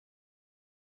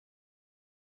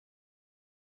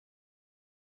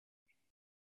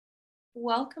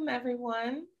Welcome,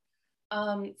 everyone.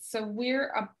 So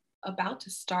we're about to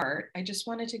start. I just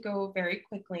wanted to go very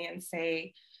quickly and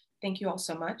say thank you all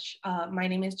so much. My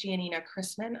name is Giannina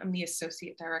Chrisman. I'm the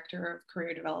Associate Director of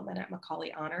Career Development at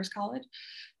Macaulay Honors College.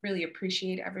 Really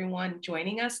appreciate everyone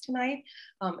joining us tonight,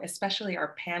 especially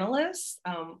our panelists,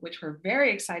 which we're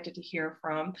very excited to hear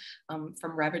from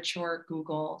Reviture,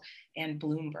 Google, and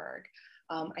Bloomberg.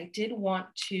 I did want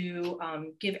to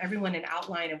give everyone an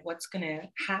outline of what's going to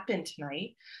happen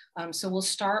tonight. So we'll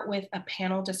start with a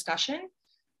panel discussion,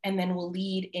 and then we'll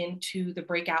lead into the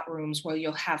breakout rooms where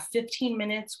you'll have 15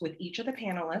 minutes with each of the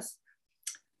panelists.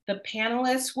 The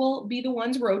panelists will be the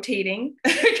ones rotating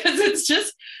because it's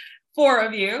just four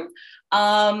of you.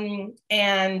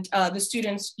 The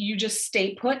students, you just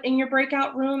stay put in your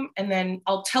breakout room, and then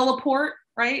I'll teleport,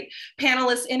 right?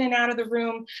 Panelists in and out of the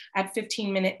room at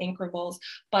 15-minute intervals,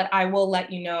 but I will let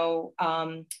you know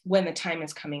when the time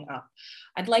is coming up.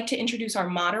 I'd like to introduce our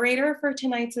moderator for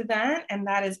tonight's event, and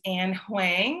that is Anne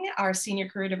Huang, our Senior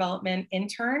Career Development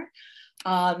Intern.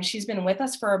 She's been with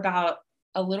us for about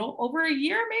a little over a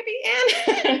year, maybe,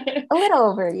 Anne? A little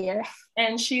over a year.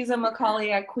 And she's a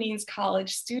Macaulay at Queens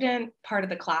College student, part of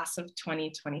the class of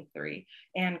 2023.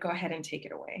 Anne, go ahead and take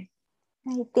it away.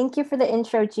 Thank you for the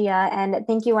intro, Gia, and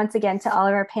thank you once again to all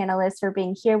of our panelists for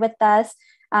being here with us.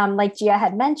 Like Gia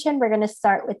had mentioned, we're going to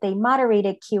start with a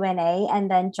moderated Q&A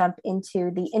and then jump into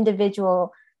the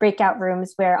individual breakout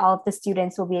rooms where all of the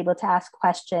students will be able to ask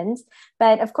questions.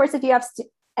 But of course, if you have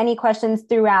any questions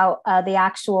throughout the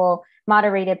actual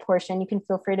moderated portion, you can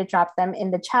feel free to drop them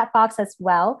in the chat box as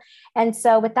well. And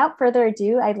so without further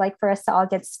ado, I'd like for us to all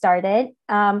get started.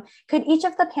 Could each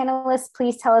of the panelists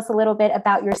please tell us a little bit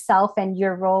about yourself and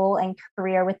your role and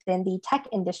career within the tech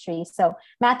industry? So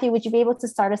Matthew, would you be able to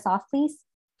start us off, please?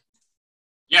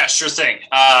 Yeah, sure thing.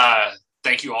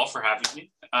 Thank you all for having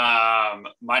me.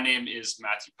 My name is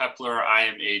Matthew Pepler. I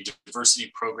am a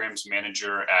diversity programs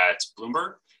manager at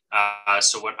Bloomberg.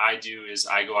 So what I do is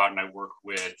I go out and I work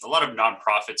with a lot of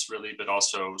nonprofits really, but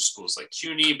also schools like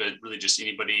CUNY, but really just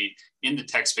anybody in the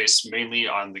tech space, mainly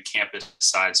on the campus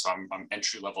side. So I'm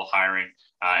entry-level hiring,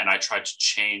 and I try to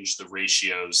change the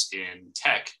ratios in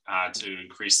tech to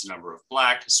increase the number of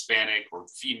Black, Hispanic, or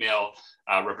female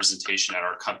representation at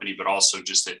our company, but also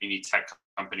just at any tech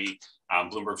company.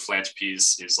 Bloomberg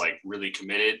Philanthropies is like really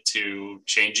committed to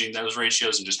changing those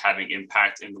ratios and just having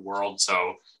impact in the world.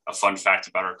 So a fun fact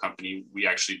about our company, we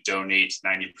actually donate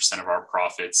 90% of our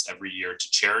profits every year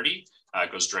to charity. It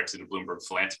goes directly to Bloomberg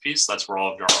Philanthropies. That's where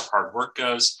all of our hard work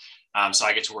goes. So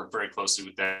I get to work very closely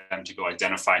with them to go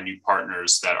identify new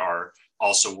partners that are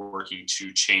also working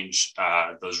to change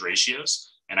those ratios.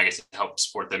 And I get to help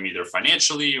support them either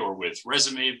financially or with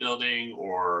resume building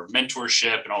or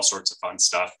mentorship and all sorts of fun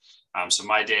stuff. So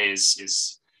my day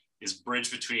is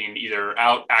bridge between either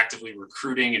out actively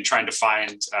recruiting and trying to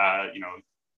find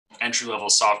entry-level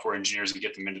software engineers and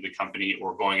get them into the company,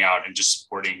 or going out and just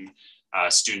supporting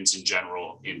students in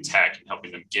general in tech and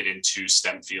helping them get into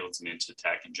STEM fields and into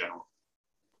tech in general.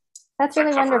 That's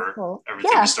really wonderful.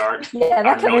 Everything to start? Yeah,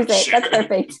 that covers it. That's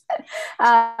perfect.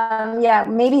 Yeah,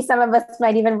 maybe some of us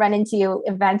might even run into you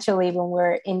eventually when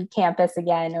we're in campus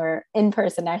again, or in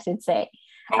person, I should say.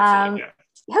 Hopefully, yeah.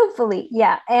 Hopefully,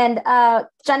 yeah. And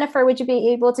Jennifer, would you be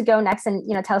able to go next and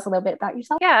tell us a little bit about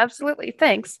yourself? Yeah, absolutely.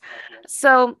 Thanks.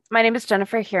 So my name is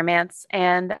Jennifer Heermans,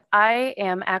 and I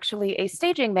am actually a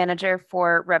staging manager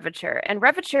for Reviture. And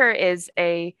Reviture is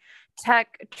a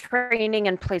tech training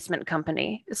and placement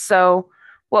company. So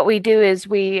what we do is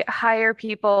we hire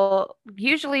people,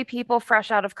 usually people fresh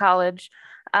out of college.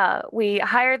 We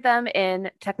hire them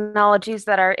in technologies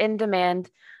that are in demand.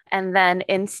 And then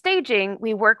in staging,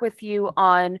 we work with you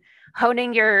on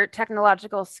honing your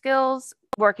technological skills,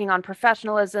 working on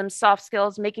professionalism, soft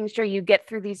skills, making sure you get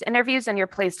through these interviews and you're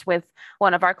placed with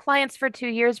one of our clients for 2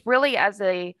 years, really as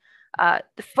a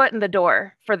foot in the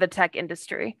door for the tech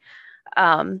industry.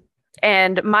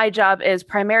 And my job is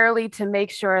primarily to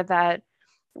make sure that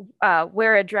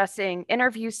we're addressing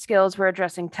interview skills, we're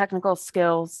addressing technical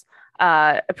skills,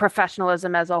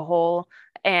 professionalism as a whole,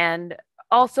 and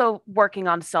also working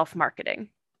on self-marketing.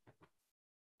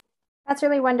 That's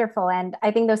really wonderful. And I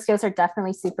think those skills are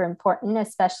definitely super important,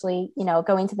 especially,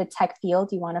 going to the tech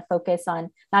field. You want to focus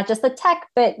on not just the tech,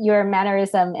 but your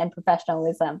mannerism and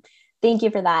professionalism. Thank you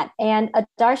for that. And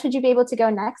Adarsh, would you be able to go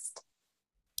next?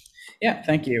 Yeah,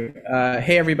 thank you.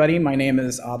 Hey, everybody. My name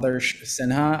is Adarsh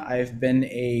Sinha. I've been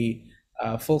a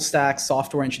full stack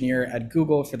software engineer at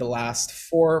Google for the last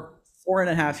four and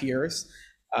a half years.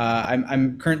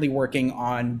 I'm currently working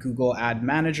on Google Ad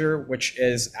Manager, which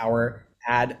is our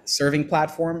ad serving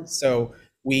platform. So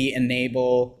we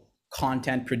enable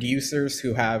content producers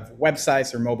who have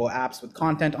websites or mobile apps with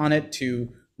content on it to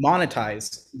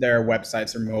monetize their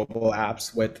websites or mobile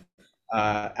apps with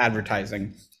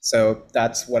advertising. So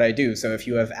that's what I do. So if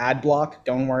you have ad block,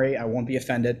 don't worry, I won't be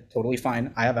offended. Totally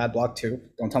fine. I have ad block too.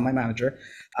 Don't tell my manager.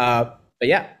 But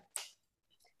yeah.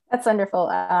 That's wonderful.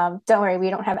 Don't worry, we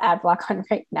don't have ad block on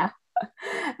right now.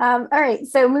 All right,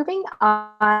 so moving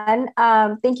on,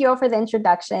 thank you all for the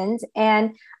introductions.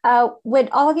 And would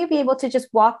all of you be able to just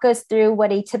walk us through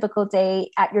what a typical day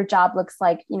at your job looks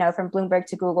like, you know, from Bloomberg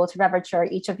to Google to Reviture?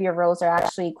 Each of your roles are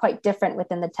actually quite different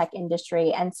within the tech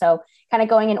industry. And so kind of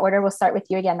going in order, we'll start with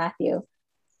you again, Matthew.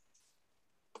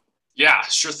 Yeah,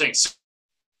 sure thing.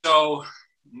 So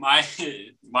mine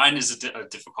is a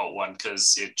difficult one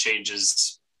because it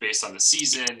changes based on the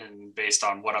season and based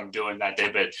on what I'm doing that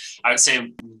day. But I would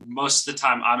say most of the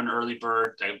time I'm an early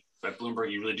bird. At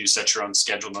Bloomberg, you really do set your own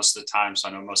schedule most of the time. So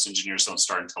I know most engineers don't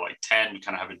start until like 10. We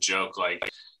kind of have a joke, like,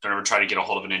 don't ever try to get a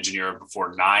hold of an engineer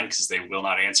before 9 because they will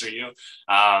not answer you.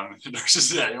 There's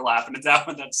just, you're laughing at that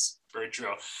one. That's very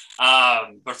true.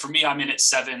 But for me, I'm in at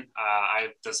 7.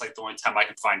 That's like the only time I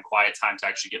can find quiet time to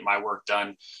actually get my work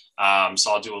done.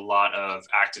 So I'll do a lot of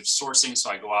active sourcing.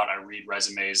 So I go out, I read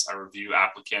resumes, I review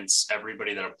applicants.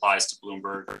 Everybody that applies to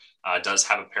Bloomberg does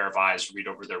have a pair of eyes, read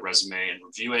over their resume and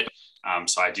review it.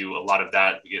 So I do a lot of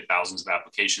that. We get thousands of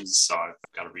applications, so I've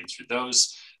got to read through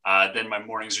those. Then my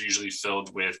mornings are usually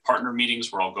filled with partner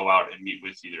meetings where I'll go out and meet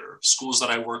with either schools that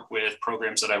I work with,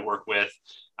 programs that I work with,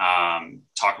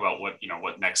 talk about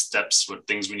what next steps, what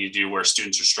things we need to do, where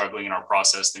students are struggling in our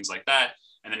process, things like that.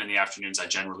 And then in the afternoons, I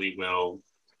generally will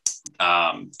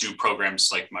do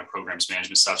programs like my programs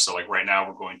management stuff. So like right now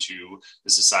we're going to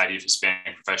the Society of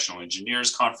Hispanic Professional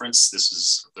Engineers conference.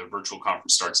 The virtual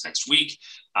conference starts next week.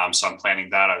 So I'm planning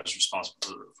that. I was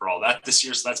responsible for all that this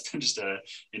year. So that's been just an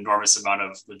enormous amount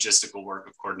of logistical work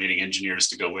of coordinating engineers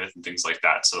to go with and things like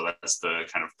that. So that's the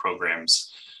kind of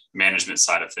programs management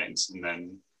side of things. And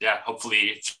then, yeah,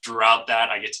 hopefully throughout that,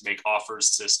 I get to make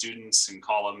offers to students and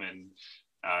call them and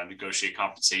negotiate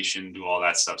compensation, do all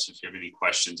that stuff. So if you have any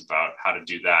questions about how to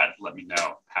do that, let me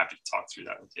know. Happy to talk through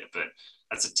that with you. But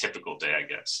that's a typical day, I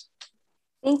guess.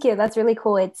 Thank you. That's really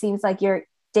cool. It seems like your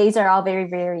days are all very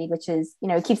varied, which is,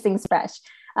 it keeps things fresh.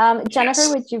 Jennifer,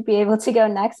 Yes. would you be able to go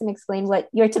next and explain what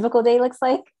your typical day looks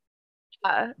like?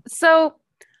 So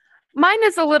mine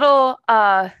is a little,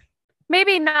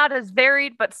 maybe not as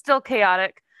varied, but still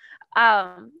chaotic.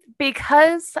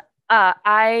 Because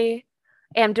I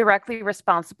am directly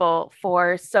responsible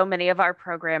for so many of our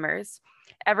programmers.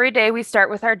 Every day we start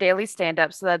with our daily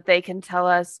stand-up so that they can tell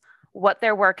us what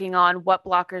they're working on, what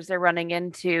blockers they're running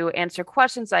into, answer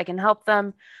questions so I can help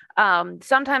them.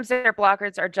 Sometimes their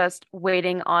blockers are just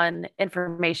waiting on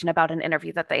information about an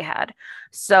interview that they had.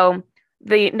 So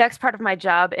the next part of my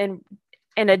job, in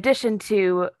addition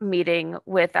to meeting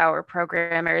with our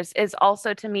programmers, is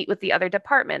also to meet with the other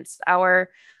departments, our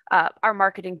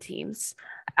marketing teams,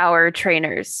 our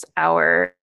trainers,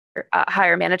 our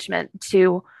higher management,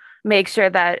 to make sure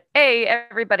that A,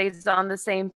 everybody's on the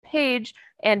same page,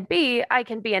 and B, I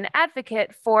can be an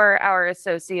advocate for our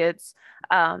associates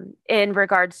in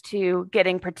regards to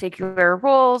getting particular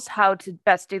roles, how to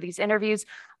best do these interviews.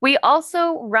 We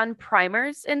also run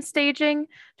primers in staging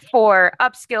for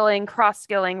upskilling,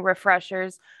 cross-skilling,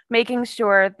 refreshers, making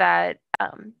sure that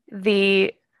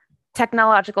the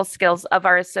technological skills of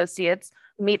our associates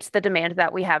meets the demand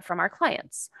that we have from our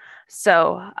clients.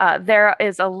 So there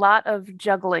is a lot of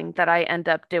juggling that I end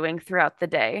up doing throughout the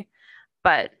day,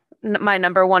 but my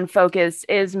number one focus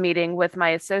is meeting with my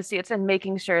associates and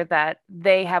making sure that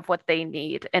they have what they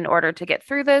need in order to get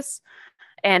through this,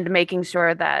 and making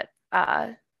sure that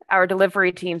our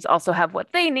delivery teams also have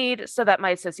what they need so that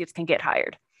my associates can get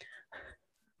hired.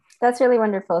 That's really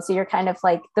wonderful. So you're kind of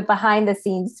like the behind the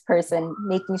scenes person,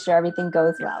 making sure everything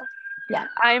goes well. Yeah.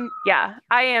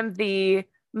 I am the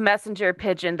messenger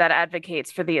pigeon that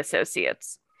advocates for the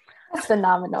associates. That's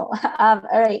phenomenal. All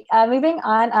right. Moving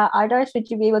on, Adarsh, would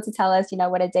you be able to tell us,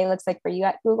 what a day looks like for you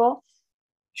at Google?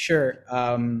 Sure.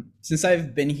 Since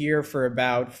I've been here for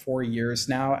about 4 years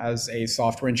now as a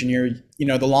software engineer,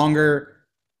 the longer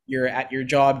you're at your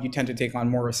job, you tend to take on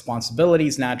more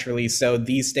responsibilities naturally. So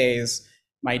these days,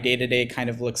 my day-to-day kind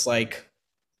of looks like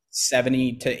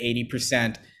 70 to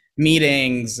 80%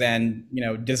 meetings and,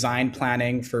 design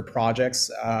planning for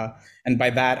projects. And by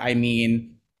that, I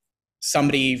mean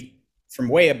somebody from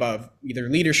way above, either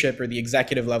leadership or the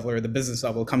executive level or the business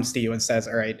level, comes to you and says,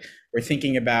 all right, we're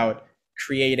thinking about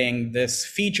creating this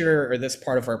feature or this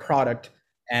part of our product.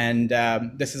 And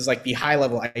this is like the high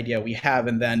level idea we have.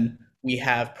 And then we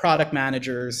have product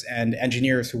managers and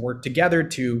engineers who work together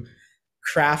to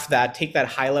take that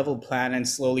high level plan and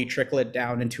slowly trickle it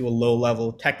down into a low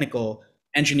level technical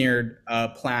engineered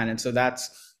plan. And so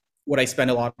that's what I spend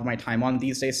a lot of my time on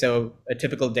these days. So a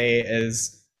typical day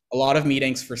is a lot of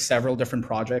meetings for several different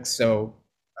projects. So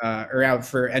around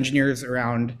for engineers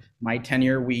around my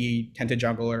tenure, we tend to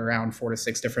juggle around 4 to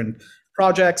 6 different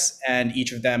projects, and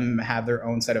each of them have their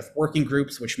own set of working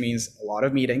groups, which means a lot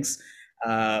of meetings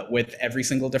with every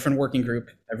single different working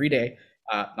group every day.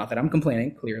 Not that I'm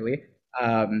complaining, clearly.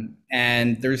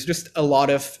 And there's just a lot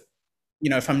of,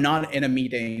 if I'm not in a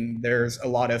meeting, there's a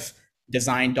lot of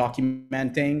design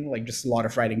documenting, like just a lot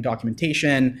of writing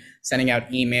documentation, sending out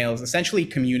emails, essentially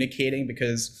communicating,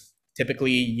 because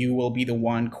typically you will be the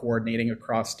one coordinating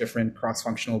across different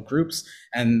cross-functional groups.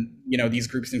 And these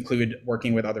groups include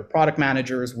working with other product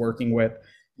managers, working with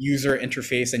user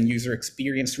interface and user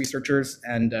experience researchers,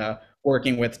 and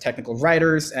working with technical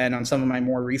writers, and on some of my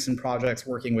more recent projects,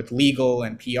 working with legal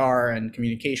and PR and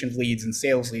communications leads and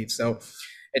sales leads. So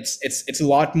it's a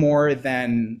lot more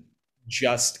than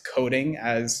just coding,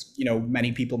 as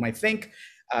many people might think.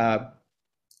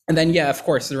 And then, yeah, of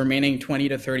course, the remaining 20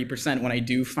 to 30%, when I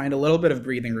do find a little bit of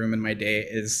breathing room in my day,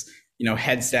 is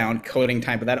heads down coding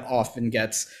time, but that often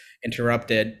gets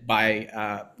interrupted by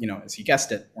as you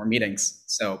guessed it, more meetings.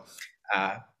 So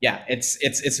yeah,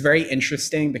 it's very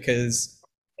interesting because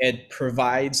it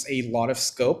provides a lot of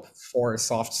scope for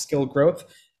soft skill growth.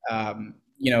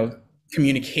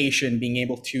 Communication, being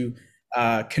able to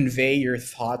convey your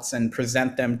thoughts and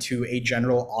present them to a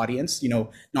general audience,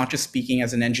 not just speaking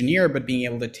as an engineer, but being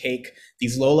able to take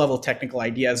these low-level technical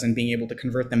ideas and being able to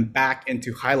convert them back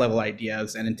into high-level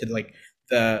ideas and into like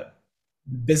the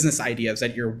business ideas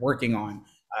that you're working on.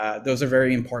 Those are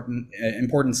very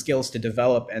important skills to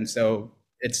develop. And so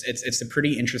it's a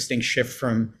pretty interesting shift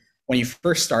from when I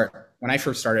first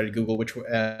started at Google, which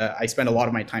I spent a lot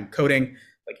of my time coding,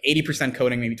 like 80%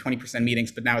 coding, maybe 20%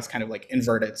 meetings, but now it's kind of like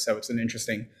inverted. So it's an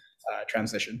interesting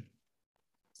transition.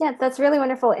 Yeah, that's really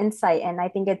wonderful insight. And I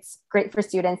think it's great for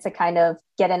students to kind of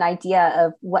get an idea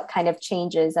of what kind of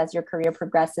changes as your career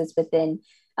progresses within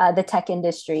the tech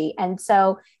industry. And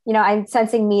so, I'm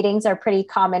sensing meetings are pretty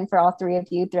common for all three of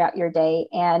you throughout your day.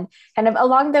 And kind of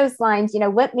along those lines,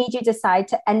 what made you decide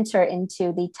to enter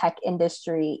into the tech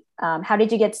industry? How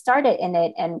did you get started in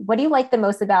it? And what do you like the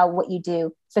most about what you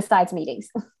do besides meetings?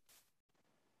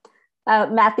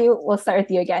 Matthew, we'll start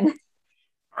with you again.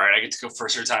 All right, I get to go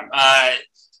first every time.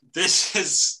 This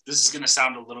is going to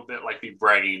sound a little bit like me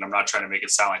bragging, and I'm not trying to make it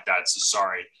sound like that, so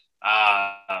sorry.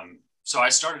 So I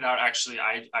started out, actually,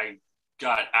 I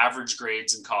got average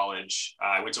grades in college.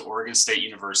 I went to Oregon State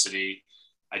University.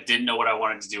 I didn't know what I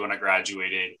wanted to do when I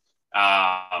graduated.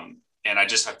 And I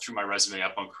just threw my resume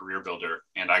up on Career Builder,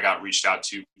 and I got reached out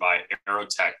to by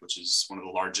Aerotech, which is one of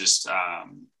the largest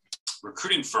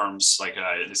recruiting firms,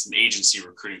 it's an agency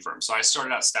recruiting firm. So I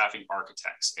started out staffing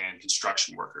architects and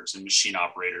construction workers and machine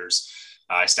operators.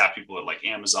 I staffed people at like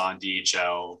Amazon,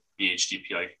 DHL,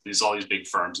 BHDP, all these big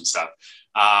firms and stuff.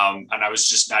 And I was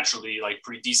just naturally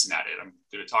pretty decent at it. I'm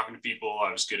good at talking to people.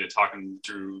 I was good at talking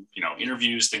through,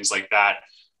 interviews, things like that.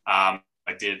 I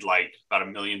did about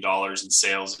 $1 million in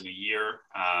sales in a year.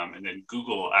 And then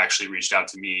Google actually reached out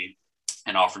to me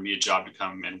and offered me a job to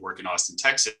come and work in Austin,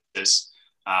 Texas.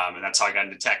 And that's how I got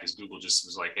into tech, is Google just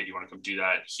was like, hey, do you want to come do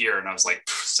that here? And I was like,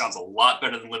 sounds a lot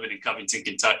better than living in Covington,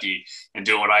 Kentucky and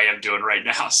doing what I am doing right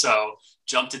now. So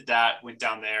jumped at that, went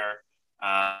down there.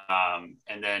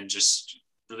 And then just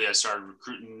really, I started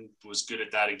recruiting, was good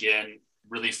at that again,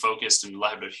 really focused and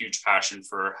had a huge passion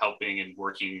for helping and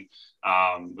working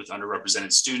with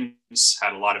underrepresented students,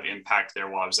 had a lot of impact there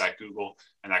while I was at Google.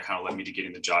 And that kind of led me to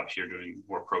getting the job here doing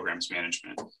more programs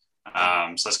management.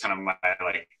 So that's kind of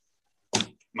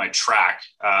my track.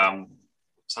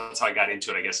 So that's how I got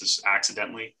into it, I guess, is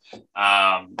accidentally.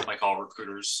 Like all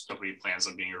recruiters, nobody plans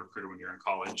on being a recruiter when you're in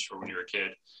college or when you're a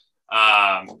kid.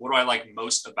 What do I like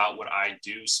most about what I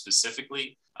do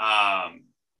specifically?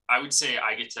 I would say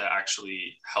I get to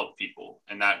actually help people,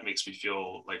 and that makes me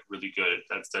feel really good.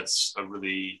 That's a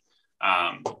really,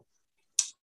 I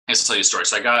guess I'll tell you a story.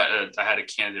 So I had a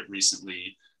candidate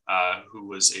recently who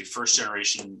was a first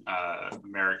generation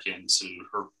American. So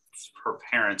her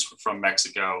parents were from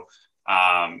Mexico.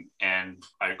 And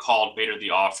I called, made her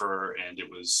the offer, and it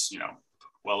was,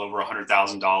 well over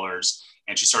 $100,000.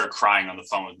 And she started crying on the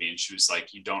phone with me. And she was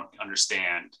like, you don't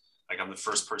understand. I'm the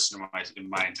first person in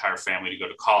my entire family to go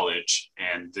to college.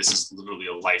 And this is literally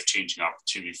a life-changing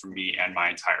opportunity for me and my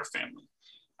entire family.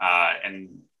 And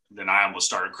then I almost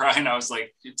started crying. I was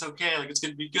like, it's okay. It's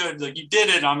going to be good. You did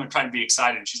it. I'm trying to be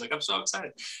excited. And she's like, I'm so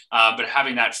excited. But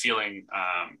having that feeling,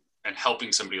 and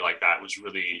helping somebody like that was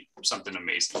really something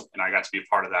amazing. And I got to be a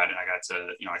part of that. And I got to,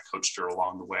 I coached her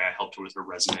along the way. I helped her with her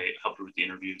resume, helped her with the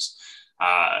interviews.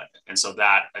 And so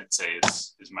that I'd say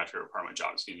is my favorite part of my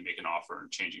job, is getting to make an offer and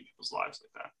changing people's lives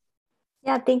like that.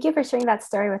 Yeah, thank you for sharing that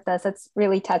story with us. That's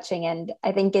really touching. And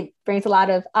I think it brings a lot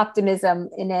of optimism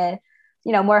in a,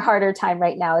 more harder time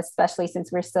right now, especially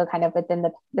since we're still kind of within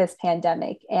this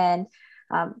pandemic. And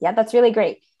yeah, that's really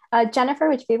great. Jennifer,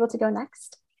 would you be able to go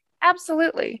next?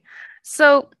 Absolutely.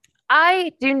 So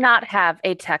I do not have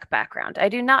a tech background. I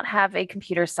do not have a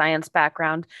computer science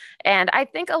background. And I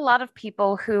think a lot of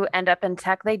people who end up in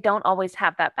tech, they don't always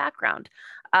have that background.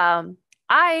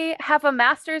 I have a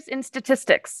master's in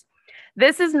statistics.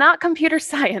 This is not computer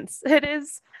science. It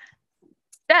is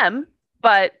STEM,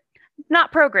 but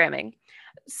not programming.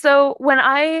 So when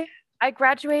I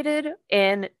graduated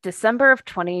in December of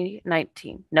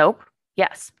 2019. Nope.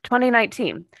 Yes,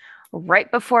 2019.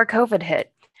 Right before COVID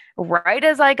hit, right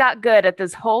as I got good at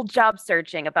this whole job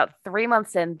searching, about 3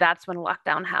 months in, that's when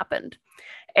lockdown happened.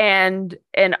 And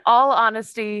in all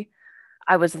honesty,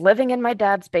 I was living in my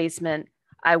dad's basement.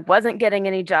 I wasn't getting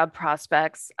any job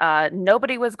prospects.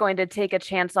 Nobody was going to take a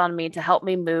chance on me to help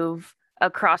me move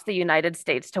across the United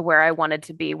States to where I wanted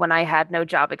to be when I had no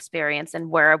job experience and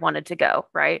where I wanted to go,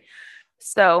 right?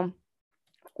 So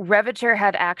Reviture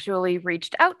had actually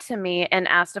reached out to me and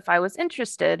asked if I was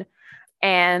interested.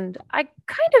 And I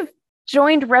kind of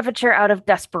joined Reviture out of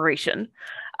desperation.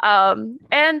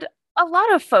 And a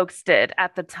lot of folks did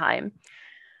at the time.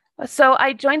 So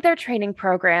I joined their training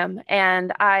program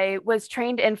and I was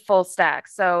trained in full stack.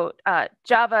 So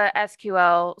Java,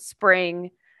 SQL, Spring,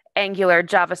 Angular,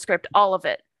 JavaScript, all of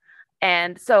it.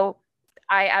 And so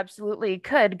I absolutely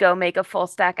could go make a full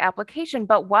stack application.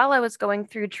 But while I was going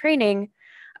through training,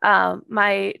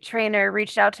 my trainer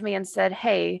reached out to me and said,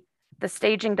 hey, the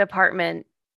staging department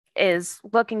is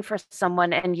looking for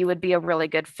someone and you would be a really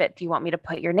good fit. Do you want me to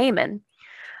put your name in?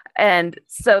 And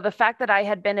so the fact that I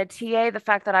had been a TA, the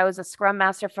fact that I was a Scrum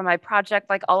Master for my project,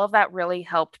 like all of that really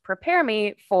helped prepare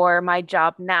me for my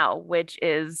job now, which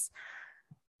is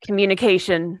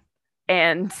communication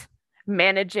and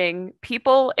managing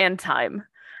people and time.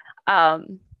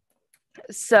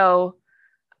 So,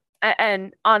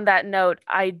 and on that note,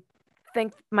 I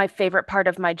think my favorite part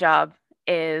of my job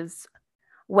is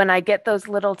when I get those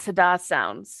little ta-da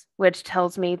sounds, which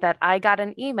tells me that I got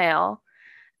an email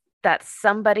that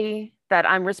somebody that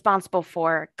I'm responsible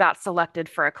for got selected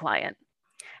for a client.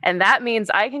 And that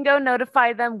means I can go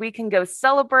notify them. We can go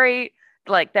celebrate,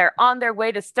 like they're on their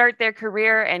way to start their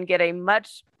career and get a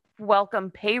much welcome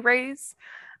pay raise.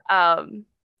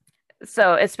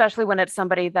 So especially when it's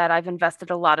somebody that I've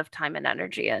invested a lot of time and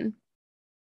energy in.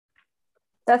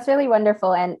 That's really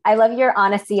wonderful. And I love your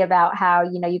honesty about how,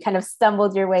 you kind of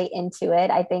stumbled your way into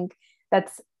it. I think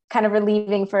that's kind of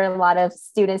relieving for a lot of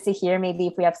students to hear, maybe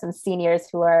if we have some seniors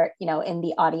who are, in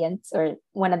the audience or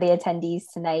one of the attendees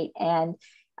tonight. And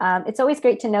it's always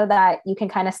great to know that you can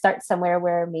kind of start somewhere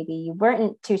where maybe you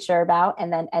weren't too sure about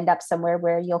and then end up somewhere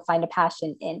where you'll find a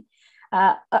passion in.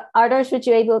 Adarsh,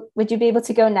 would you be able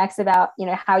to go next about,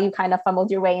 how you kind of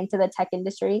fumbled your way into the tech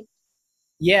industry?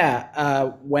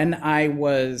 Yeah, when I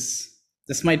was,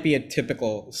 this might be a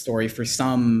typical story for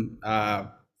some, I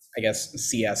guess,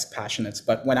 CS passionates,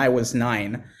 but when I was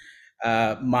 9,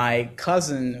 my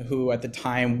cousin, who at the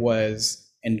time was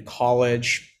in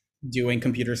college doing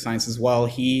computer science as well,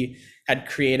 he had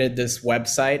created this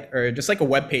website, or just like a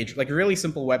web page, like a really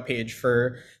simple web page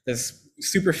for this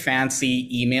super fancy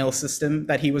email system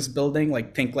that he was building,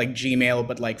 like think like Gmail,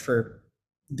 but like for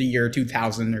the year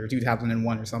 2000 or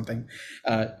 2001 or something.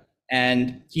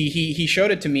 And he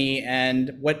showed it to me,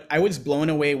 and what I was blown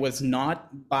away was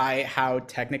not by how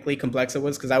technically complex it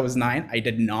was, because I was 9. I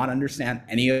did not understand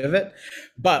any of it.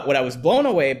 But what I was blown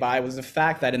away by was the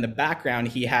fact that in the background,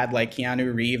 he had like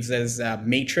Keanu Reeves's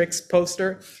Matrix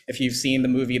poster, if you've seen the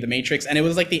movie The Matrix, and it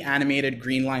was like the animated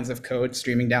green lines of code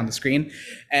streaming down the screen.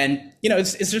 And,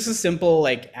 it's just a simple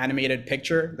like animated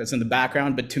picture that's in the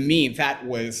background. But to me, that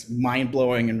was mind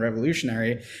blowing and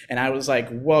revolutionary. And I was like,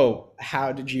 whoa,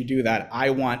 how did you do that? I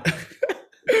want,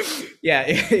 yeah,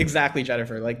 exactly,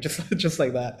 Jennifer, like just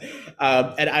like that.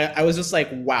 And I was just like,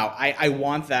 wow, I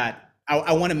want that.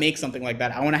 I want to make something like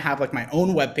that. I want to have like my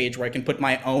own webpage where I can put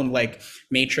my own like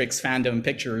Matrix fandom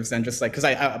pictures, and just like, because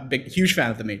I'm a huge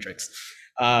fan of the Matrix.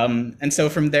 And so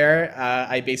from there,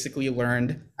 I basically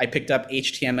I picked up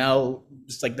HTML,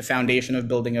 just like the foundation of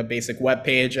building a basic web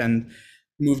page, and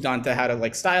moved on to how to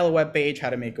like style a web page,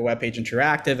 how to make a web page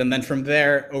interactive. And then from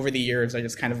there, over the years, I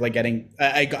just kind of like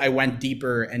I went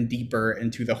deeper and deeper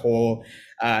into the whole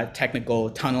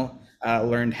technical tunnel,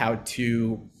 learned how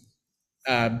to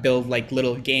build like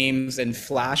little games in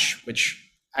Flash, which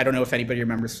I don't know if anybody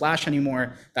remembers Flash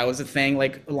anymore. That was a thing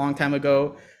like a long time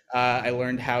ago. I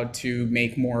learned how to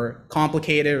make more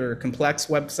complicated or complex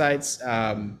websites.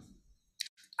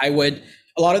 I would,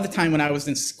 a lot of the time when I was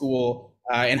in school,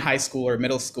 in high school or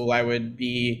middle school, I would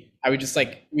just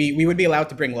like, we would be allowed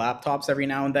to bring laptops every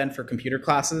now and then for computer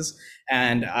classes.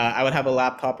 And I would have a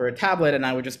laptop or a tablet, and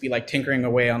I would just be like tinkering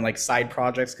away on like side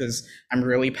projects, because I'm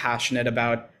really passionate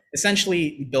about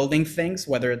essentially building things,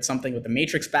 whether it's something with a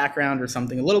matrix background or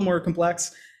something a little more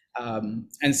complex.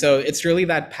 And so it's really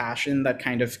that passion that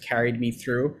kind of carried me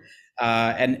through.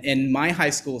 And in my high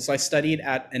school, so I studied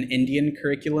at an Indian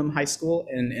curriculum high school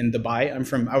in Dubai.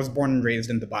 I was born and raised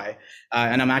in Dubai,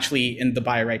 and I'm actually in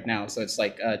Dubai right now. So it's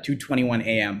like 2:21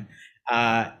 a.m.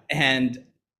 And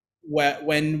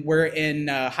when we're in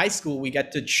high school, we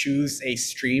get to choose a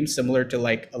stream similar to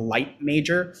like a light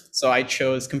major. So I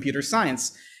chose computer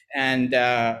science. And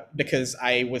because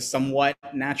I was somewhat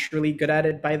naturally good at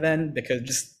it by then, because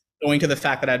just owing to the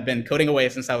fact that I'd been coding away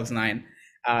since I was 9.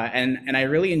 And I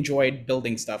really enjoyed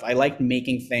building stuff. I liked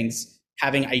making things,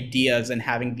 having ideas, and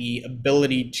having the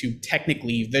ability to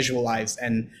technically visualize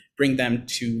and bring them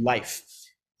to life.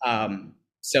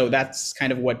 So that's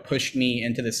kind of what pushed me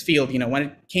into this field. You know, when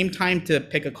it came time to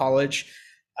pick a college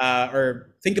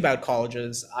or think about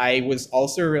colleges, I was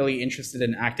also really interested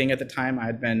in acting at the time. I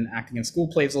had been acting in school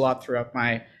plays a lot throughout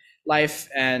my life,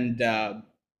 and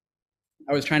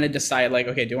I was trying to decide, like,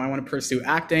 okay, do I want to pursue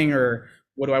acting, or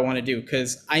what do I want to do?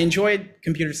 Because I enjoyed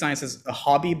computer science as a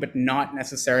hobby, but not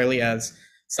necessarily as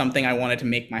something I wanted to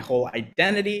make my whole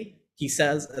identity, he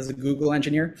says, as a Google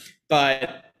engineer.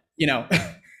 But, you know,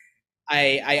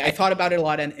 I thought about it a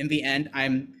lot, and in the end,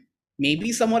 I'm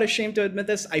maybe somewhat ashamed to admit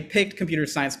this. I picked computer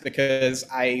science because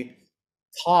I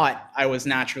thought I was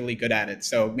naturally good at it.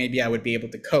 So maybe I would be able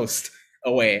to coast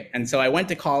away. And so I went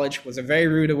to college, was a very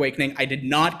rude awakening. I did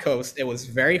not coast. It was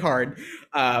very hard,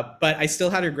 but I still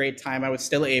had a great time. I was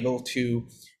still able to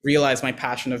realize my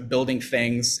passion of building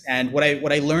things. And what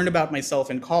I learned about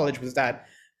myself in college was that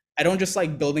I don't just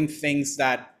like building things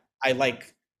that I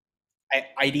like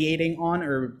ideating on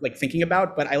or like thinking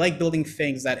about, but I like building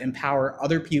things that empower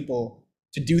other people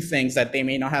to do things that they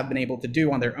may not have been able to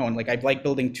do on their own. Like I like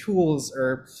building tools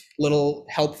or little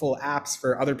helpful apps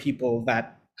for other people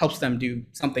that helps them do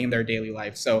something in their daily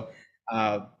life. So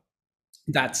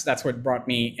that's what brought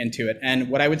me into it. And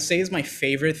what I would say is my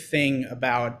favorite thing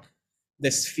about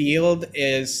this field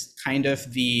is kind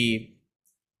of the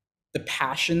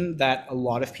passion that a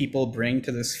lot of people bring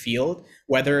to this field,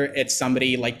 whether it's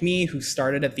somebody like me who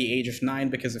started at the age of 9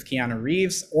 because of Keanu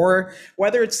Reeves, or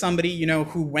whether it's somebody, you know,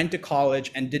 who went to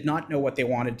college and did not know what they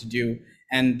wanted to do.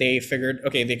 And they figured,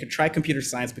 okay, they could try computer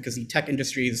science because the tech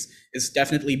industry is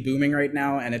definitely booming right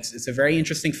now. And it's a very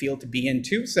interesting field to be in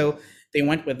too. So they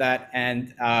went with that.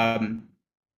 And,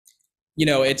 you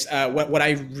know, it's what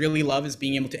I really love is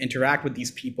being able to interact with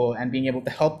these people and being able to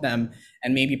help them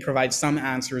and maybe provide some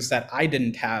answers that I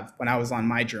didn't have when I was on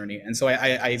my journey. And so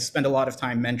I spend a lot of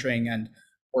time mentoring and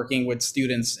working with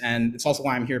students. And it's also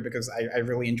why I'm here, because I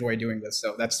really enjoy doing this.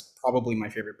 So that's probably my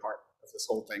favorite part of this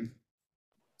whole thing.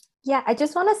 Yeah, I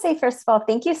just want to say, first of all,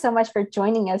 thank you so much for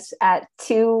joining us at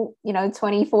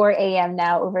 2:24 a.m.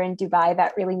 now over in Dubai.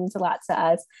 That really means a lot to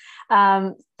us.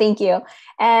 Thank you.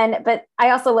 But I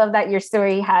also love that your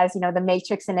story has, the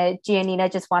Matrix in it.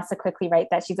 Giannina just wants to quickly write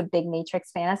that she's a big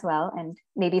Matrix fan as well, and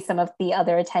maybe some of the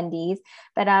other attendees.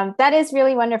 But that is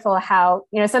really wonderful how,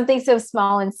 something so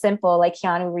small and simple like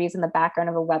Keanu Reeves in the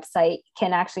background of a website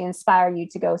can actually inspire you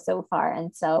to go so far.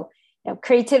 And so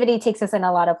creativity takes us in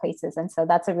a lot of places. And so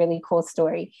that's a really cool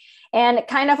story. And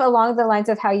kind of along the lines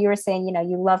of how you were saying,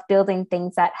 you love building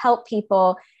things that help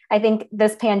people. I think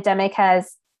this pandemic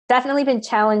has definitely been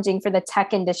challenging for the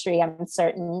tech industry, I'm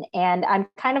certain. And I'm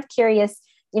kind of curious,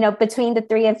 between the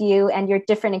three of you and your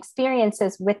different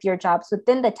experiences with your jobs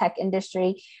within the tech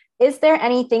industry, is there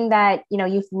anything that,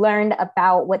 you've learned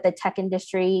about what the tech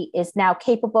industry is now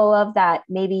capable of that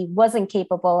maybe wasn't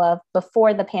capable of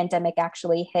before the pandemic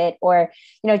actually hit? Or,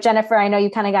 Jennifer, I know you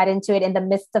kind of got into it in the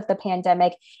midst of the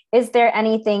pandemic. Is there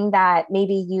anything that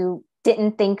maybe you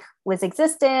didn't think was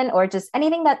existent, or just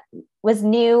anything that was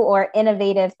new or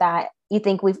innovative that you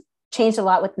think we've changed a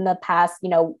lot within the past,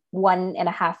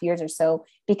 1.5 years or so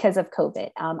because of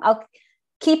COVID? I'll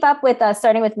keep up with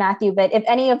starting with Matthew, but if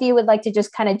any of you would like to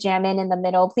just kind of jam in the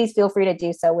middle, please feel free to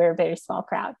do so. We're a very small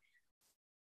crowd.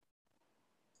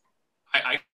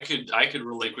 I could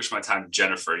relinquish my time to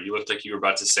Jennifer. You looked like you were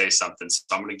about to say something, so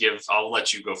I'll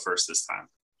let you go first this time.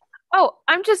 Oh,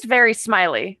 I'm just very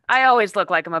smiley. I always look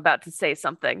like I'm about to say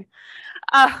something.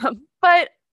 But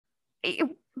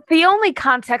The only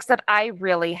context that I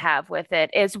really have with it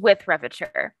is with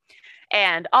Reviture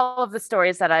and all of the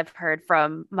stories that I've heard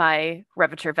from my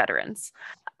Reviture veterans.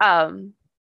 Um,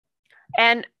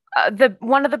 and the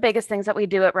one of the biggest things that we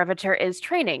do at Reviture is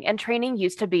training, and training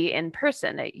used to be in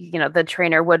person. The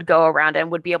trainer would go around and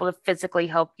would be able to physically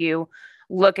help you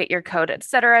look at your code,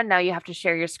 etc. Now you have to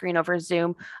share your screen over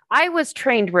Zoom. I was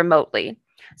trained remotely,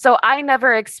 so I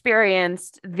never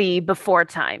experienced the before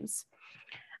times.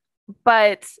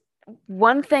 But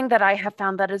one thing that I have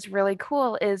found that is really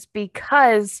cool is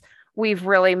because we've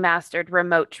really mastered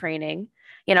remote training.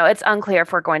 It's unclear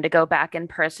if we're going to go back in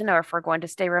person or if we're going to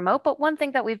stay remote. But one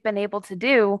thing that we've been able to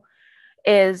do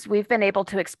is we've been able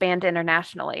to expand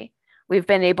internationally. We've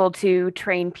been able to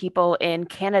train people in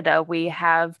Canada. We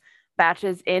have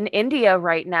batches in India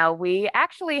right now. We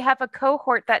actually have a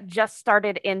cohort that just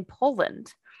started in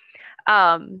Poland.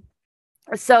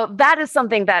 So that is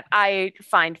something that I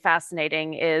find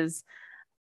fascinating. Is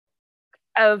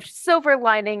a silver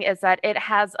lining is that it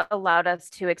has allowed us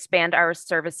to expand our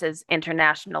services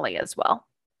internationally as well.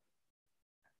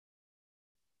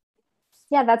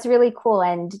 Yeah, that's really cool.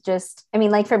 And just, I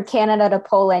mean, like from Canada to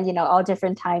Poland, all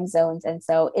different time zones. And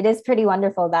so it is pretty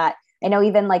wonderful that I know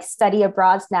even like study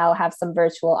abroads now have some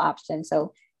virtual options.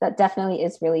 So that definitely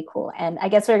is really cool. And I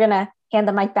guess we're going to hand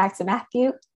the mic back to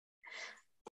Matthew.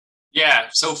 Yeah.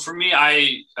 So for me,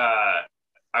 I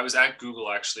was at Google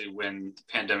actually when the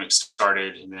pandemic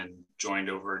started, and then joined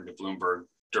over into Bloomberg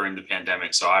during the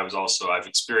pandemic. So I've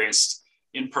experienced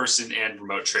in-person and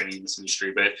remote training in this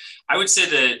industry. But I would say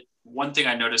that one thing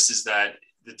I noticed is that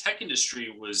the tech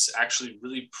industry was actually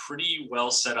really pretty well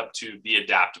set up to be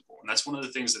adaptable. And that's one of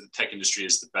the things that the tech industry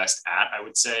is the best at, I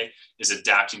would say, is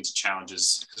adapting to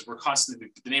challenges, because we're constantly,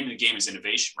 the name of the game is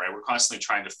innovation, right? We're constantly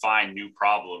trying to find new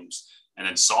problems and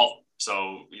then solve them.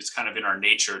 So it's kind of in our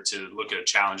nature to look at a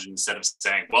challenge, and instead of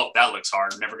saying, well, that looks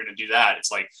hard, I'm never going to do that.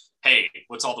 It's like, hey,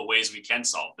 what's all the ways we can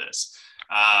solve this?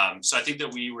 So I think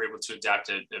that we were able to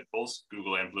adapt at both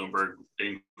Google and Bloomberg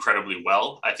incredibly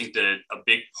well. I think that a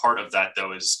big part of that,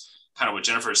 though, is kind of what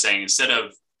Jennifer is saying. Instead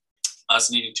of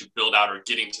us needing to build out or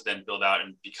getting to then build out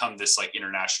and become this like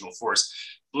international force,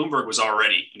 Bloomberg was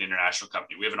already an international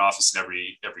company. We have an office in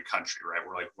every country, right?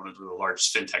 We're like one of the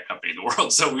largest fintech company in the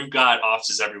world. So we've got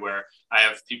offices everywhere. I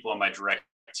have people on my direct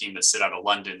team that sit out of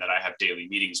London that I have daily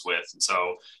meetings with. And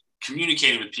so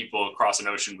communicating with people across an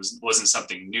ocean wasn't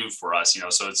something new for us,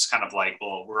 so it's kind of like,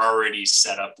 well, we're already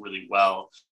set up really well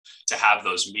to have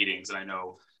those meetings. And I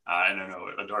know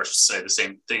Adarsh will say the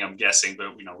same thing, I'm guessing,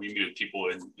 but we meet with people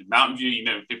in Mountain View, you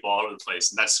meet with people all over the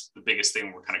place. And that's the biggest thing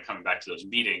when we're kind of coming back to those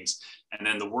meetings. And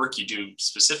then the work you do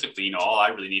specifically, all I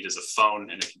really need is a phone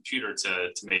and a computer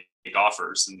to make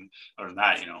offers. And other than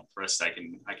that, the rest I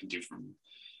can do from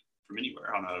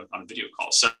anywhere on a video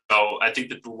call. So I think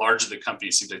that the larger the company,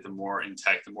 it seems like the more in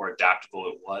tech, the more adaptable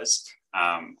it was.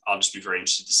 I'll just be very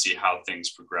interested to see how things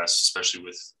progress, especially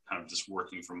with kind of just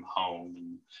working from home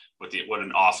and what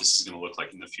an office is going to look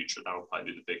like in the future. That will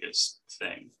probably be the biggest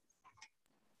thing.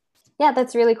 Yeah,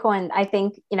 that's really cool. And I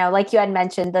think, like you had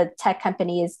mentioned, the tech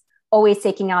company is always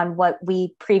taking on what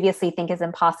we previously think is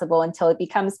impossible until it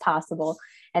becomes possible.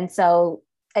 And so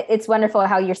it's wonderful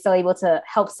how you're still able to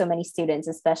help so many students,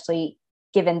 especially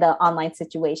given the online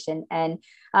situation. And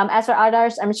as for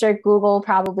Adarsh, I'm sure Google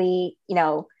probably,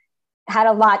 had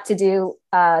a lot to do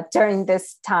during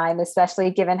this time,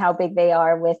 especially given how big they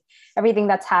are with everything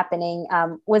that's happening.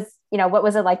 What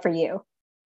was it like for you?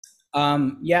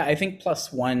 Yeah, I think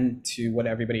 +1 to what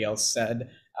everybody else said.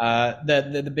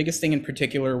 The biggest thing in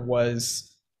particular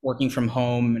was working from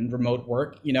home and remote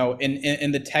work.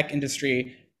 In the tech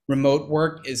industry, remote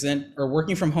work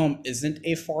working from home isn't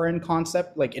a foreign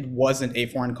concept. Like, it wasn't a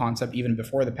foreign concept even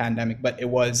before the pandemic, but it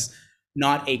was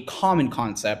not a common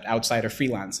concept outside of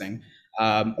freelancing,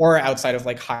 or outside of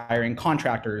like hiring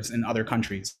contractors in other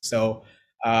countries. So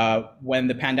when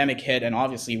the pandemic hit, and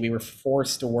obviously we were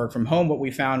forced to work from home, what we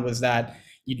found was that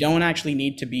you don't actually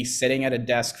need to be sitting at a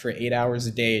desk for 8 hours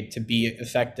a day to be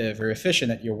effective or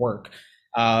efficient at your work.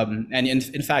 And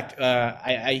in fact,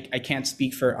 I can't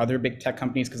speak for other big tech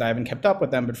companies because I haven't kept up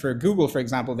with them. But for Google, for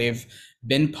example, they've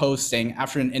been posting,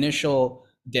 after an initial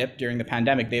dip during the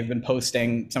pandemic, they've been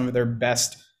posting some of their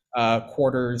best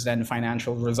quarters and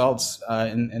financial results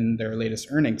in their latest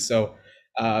earnings. So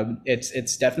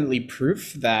it's definitely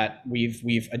proof that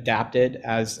we've adapted,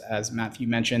 as Matthew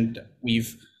mentioned.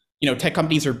 Tech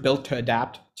companies are built to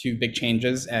adapt to big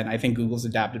changes, and I think Google's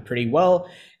adapted pretty well.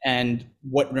 And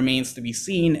what remains to be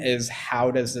seen is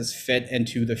how does this fit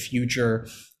into the future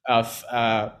of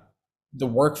the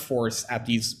workforce at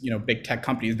these, big tech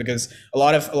companies, because a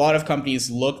lot of companies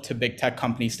look to big tech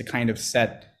companies to kind of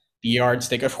set the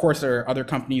yardstick. Of course, there are other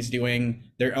companies doing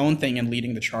their own thing and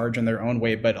leading the charge in their own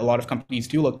way, but a lot of companies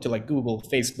do look to like Google,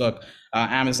 Facebook,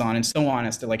 Amazon, and so on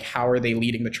as to like how are they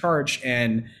leading the charge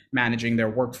and managing their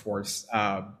workforce.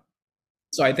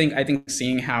 So I think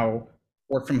seeing how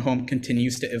work from home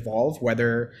continues to evolve,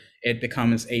 whether it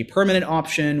becomes a permanent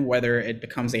option, whether it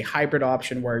becomes a hybrid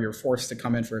option where you're forced to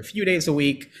come in for a few days a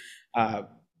week,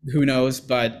 who knows?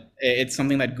 But it's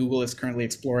something that Google is currently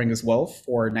exploring as well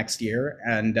for next year,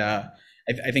 and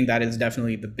I think that is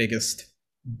definitely the biggest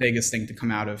thing to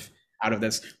come out of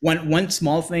this. One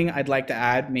small thing I'd like to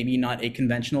add, maybe not a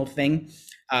conventional thing.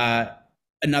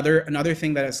 Another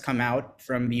thing that has come out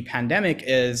from the pandemic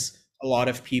is a lot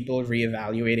of people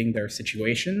reevaluating their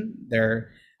situation, their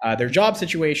job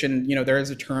situation. There is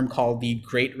a term called the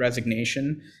Great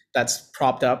Resignation that's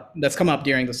come up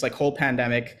during this like whole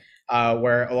pandemic,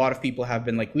 where a lot of people have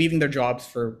been like leaving their jobs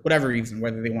for whatever reason,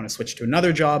 whether they want to switch to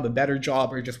another job, a better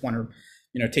job, or just want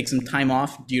to, take some time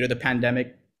off due to the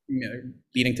pandemic,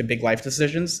 leading to big life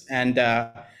decisions. And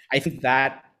I think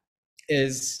that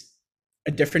is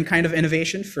a different kind of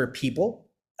innovation for people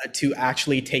to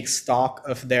actually take stock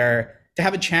of to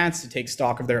have a chance to take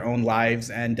stock of their own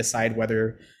lives and decide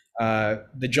whether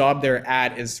the job they're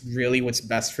at is really what's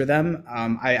best for them.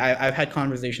 I've had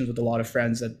conversations with a lot of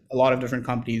friends at a lot of different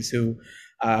companies who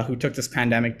took this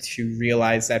pandemic to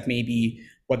realize that maybe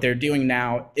what they're doing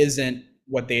now isn't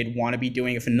what they'd want to be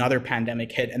doing if another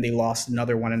pandemic hit and they lost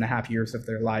another 1.5 years of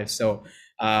their lives. So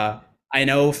I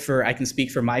know I can speak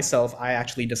for myself, I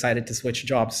actually decided to switch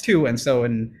jobs too. And so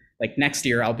in like next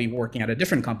year, I'll be working at a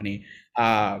different company.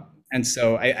 And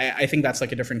so I think that's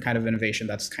like a different kind of innovation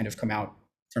that's kind of come out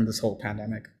from this whole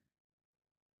pandemic.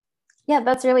 Yeah,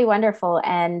 that's really wonderful.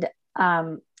 And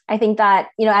I think that,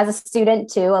 as a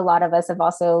student too, a lot of us have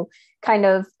also kind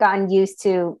of gotten used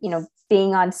to,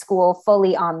 being on school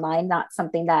fully online, not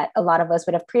something that a lot of us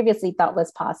would have previously thought was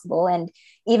possible. And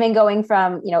even going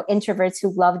from, introverts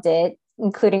who loved it,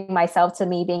 including myself, to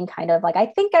me being kind of like, I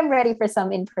think I'm ready for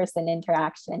some in-person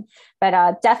interaction,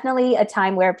 but definitely a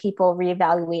time where people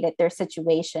reevaluated their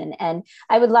situation. And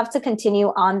I would love to continue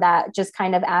on that, just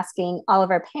kind of asking all of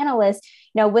our panelists,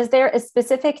 was there a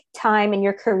specific time in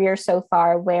your career so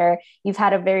far where you've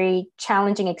had a very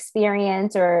challenging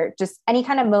experience, or just any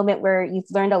kind of moment where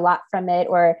you've learned a lot from it,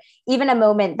 or even a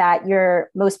moment that you're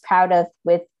most proud of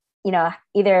with,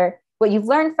 either what you've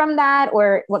learned from that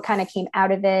or what kind of came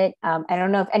out of it? I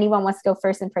don't know if anyone wants to go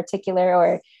first in particular,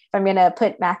 or if I'm going to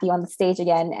put Matthew on the stage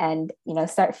again and,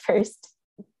 start first.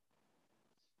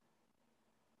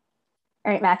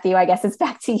 All right, Matthew, I guess it's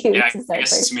back to you. Yeah, to I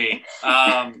guess first. It's me.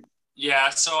 Yeah,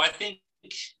 so I think,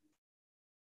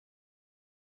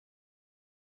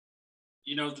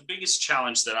 the biggest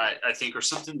challenge that I think, or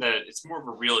something that it's more of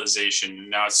a realization, and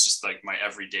now it's just like my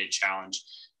everyday challenge,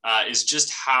 is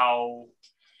just how,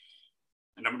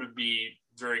 and I'm going to be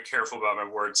very careful about my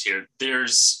words here, there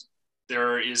is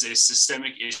a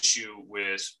systemic issue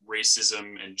with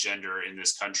racism and gender in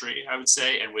this country, I would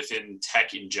say, and within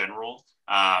tech in general.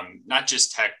 Not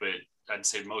just tech, but I'd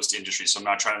say most industries. So I'm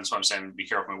not trying, that's why I'm saying be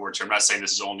careful with my words here. I'm not saying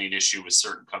this is only an issue with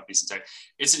certain companies in tech.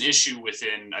 It's an issue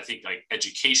within, I think, like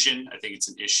education. I think it's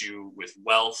an issue with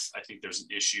wealth. I think there's an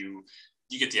issue.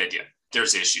 You get the idea.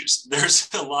 There's issues. There's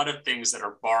a lot of things that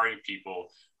are barring people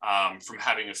from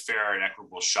having a fair and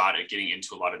equitable shot at getting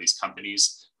into a lot of these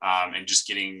companies, and just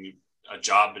getting a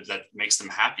job that makes them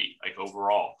happy, like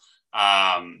overall.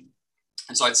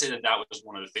 And so I'd say that was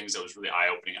one of the things that was really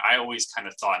eye-opening. I always kind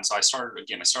of thought, and so I started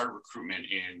recruitment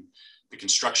in the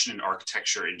construction and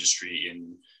architecture industry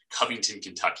in Covington,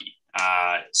 Kentucky.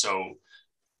 So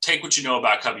take what you know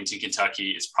about Covington, Kentucky.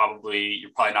 You're probably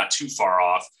not too far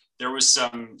off. There was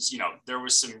some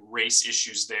race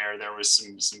issues there. There was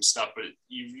some stuff, but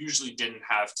you usually didn't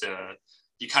have to,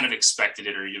 you kind of expected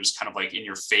it, or it was kind of like in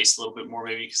your face a little bit more,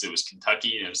 maybe because it was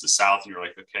Kentucky and it was the South, and you're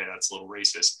like, okay, that's a little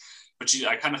racist. But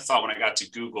I kind of thought when I got to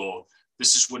Google,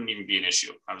 this just wouldn't even be an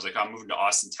issue. I was like, I'm moving to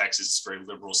Austin, Texas. It's a very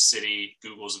liberal city.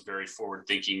 Google's a very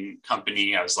forward-thinking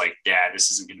company. I was like, yeah, this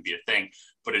isn't going to be a thing,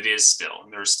 but it is still.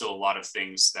 And there's still a lot of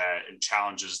things and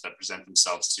challenges that present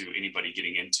themselves to anybody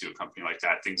getting into a company like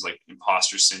that. Things like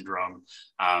imposter syndrome.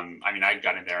 I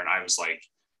got in there and I was like,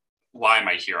 why am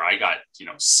I here? I got,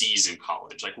 C's in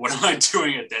college. Like, what am I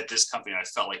doing at this company? I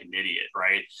felt like an idiot,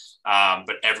 right?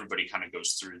 But everybody kind of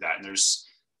goes through that. And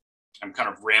I'm kind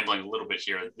of rambling a little bit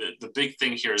here. The big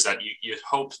thing here is that you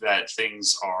hope that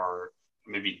things are,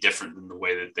 maybe different than the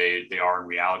way that they are in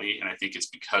reality. And I think it's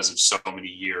because of so many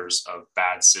years of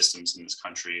bad systems in this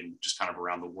country and just kind of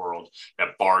around the world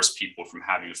that bars people from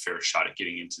having a fair shot at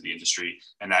getting into the industry.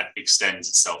 And that extends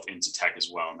itself into tech as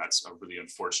well. And that's a really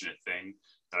unfortunate thing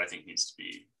that I think needs to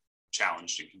be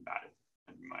challenged and combated,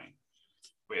 in my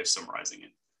way of summarizing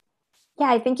it. Yeah,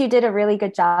 I think you did a really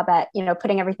good job at,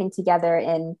 putting everything together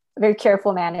in a very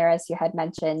careful manner, as you had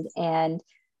mentioned. And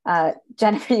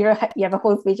Jennifer, you have a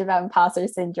whole speech about imposter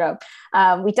syndrome.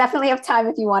 We definitely have time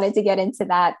if you wanted to get into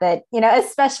that. But,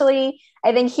 especially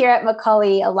I think here at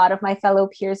Macaulay, a lot of my fellow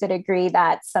peers would agree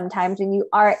that sometimes when you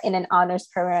are in an honors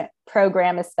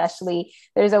program, especially,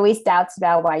 there's always doubts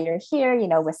about why you're here.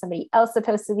 Was somebody else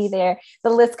supposed to be there?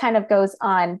 The list kind of goes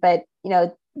on. But,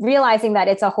 realizing that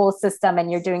it's a whole system and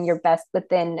you're doing your best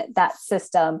within that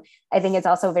system, I think it's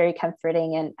also very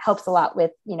comforting and helps a lot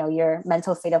with, your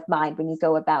mental state of mind when you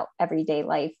go about everyday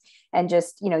life and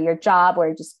just, your job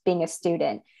or just being a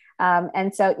student.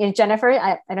 And so, Jennifer,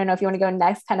 I don't know if you want to go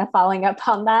next, kind of following up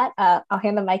on that. I'll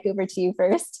hand the mic over to you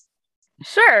first.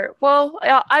 Sure. Well,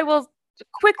 I will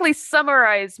quickly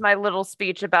summarize my little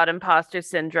speech about imposter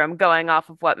syndrome going off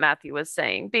of what Matthew was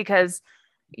saying, because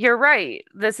you're right.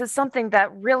 This is something that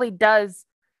really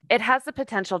it has the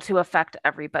potential to affect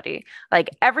everybody. Like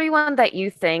everyone that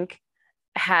you think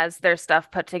has their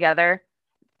stuff put together,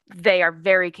 they are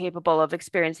very capable of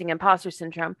experiencing imposter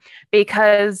syndrome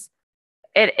because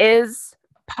it is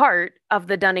part of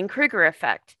the Dunning-Kruger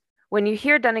effect. When you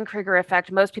hear Dunning-Kruger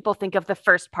effect, most people think of the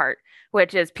first part,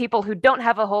 which is people who don't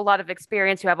have a whole lot of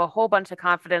experience, who have a whole bunch of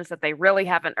confidence that they really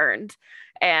haven't earned.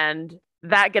 And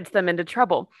that gets them into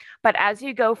trouble. But as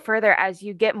you go further, as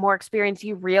you get more experience,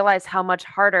 you realize how much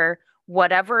harder,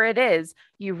 whatever it is,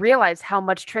 you realize how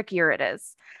much trickier it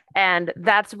is. And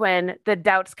that's when the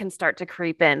doubts can start to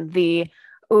creep in.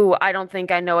 I don't think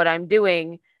I know what I'm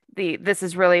doing. This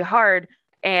is really hard.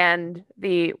 And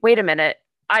wait a minute,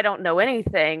 I don't know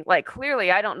anything. Like,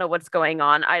 clearly, I don't know what's going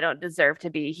on. I don't deserve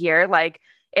to be here. Like,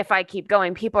 if I keep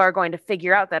going, people are going to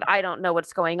figure out that I don't know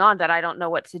what's going on, that I don't know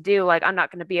what to do. Like, I'm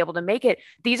not going to be able to make it.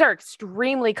 These are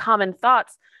extremely common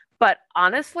thoughts. But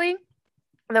honestly,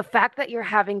 the fact that you're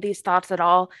having these thoughts at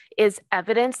all is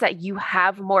evidence that you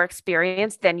have more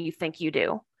experience than you think you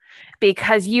do.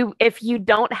 Because if you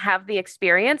don't have the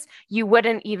experience, you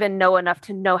wouldn't even know enough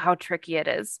to know how tricky it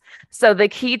is. So the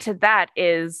key to that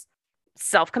is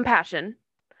self-compassion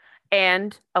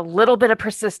and a little bit of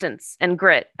persistence and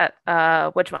grit.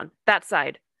 Which one? That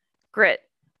side. Grit.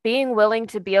 Being willing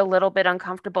to be a little bit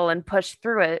uncomfortable and push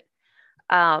through it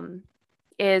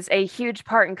is a huge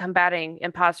part in combating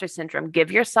imposter syndrome.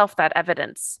 Give yourself that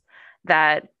evidence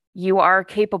that you are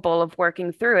capable of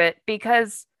working through it,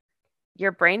 because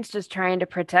your brain's just trying to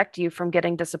protect you from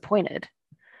getting disappointed.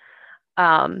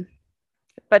 But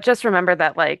just remember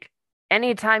that, like,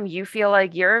 anytime you feel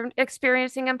like you're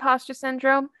experiencing imposter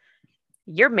syndrome,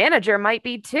 your manager might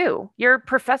be too. Your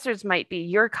professors might be,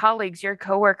 your colleagues, your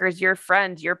coworkers, your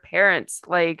friends, your parents.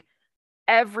 Like,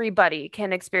 everybody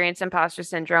can experience imposter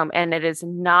syndrome, and it is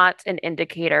not an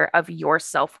indicator of your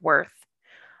self-worth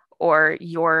or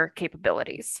your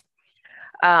capabilities.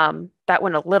 That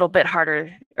went a little bit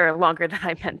harder or longer than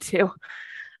I meant to.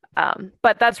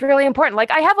 But that's really important.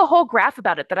 Like, I have a whole graph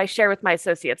about it that I share with my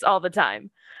associates all the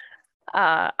time.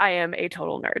 I am a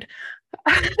total nerd.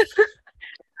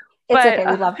 It's okay.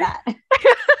 We love that.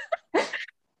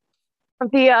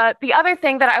 The other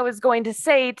thing that I was going to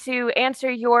say to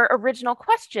answer your original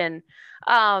question,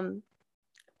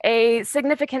 a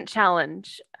significant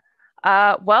challenge.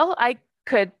 Well, I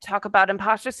could talk about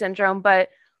imposter syndrome, but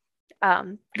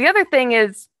the other thing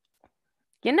is,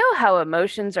 you know how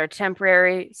emotions are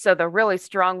temporary, so the really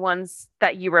strong ones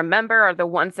that you remember are the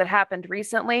ones that happened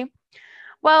recently?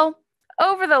 Well,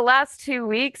 over the last 2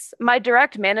 weeks, my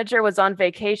direct manager was on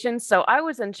vacation, so I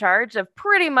was in charge of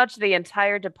pretty much the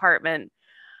entire department.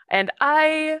 And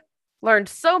I learned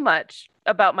so much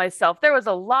about myself. There was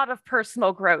a lot of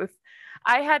personal growth.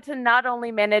 I had to not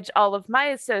only manage all of my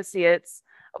associates,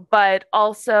 but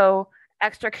also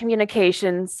extra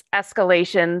communications,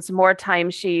 escalations, more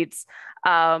timesheets.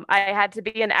 I had to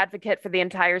be an advocate for the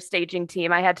entire staging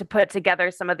team. I had to put together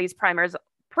some of these primers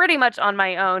pretty much on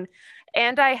my own.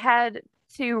 And I had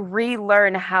to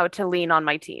relearn how to lean on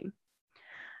my team.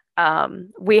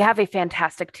 We have a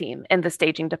fantastic team in the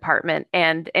staging department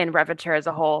and in Reviture as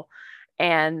a whole.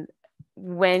 And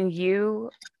when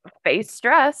you face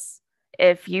stress,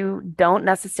 if you don't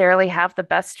necessarily have the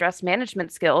best stress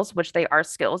management skills, which they are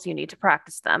skills, you need to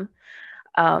practice them,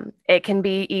 it can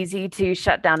be easy to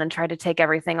shut down and try to take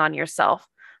everything on yourself.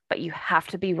 But you have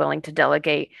to be willing to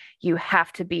delegate. You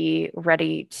have to be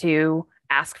ready to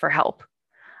ask for help.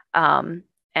 And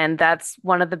that's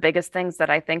one of the biggest things that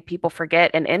I think people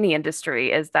forget in any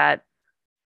industry is that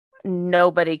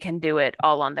nobody can do it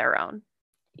all on their own.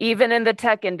 Even in the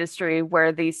tech industry,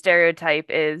 where the stereotype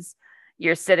is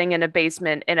you're sitting in a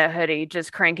basement in a hoodie,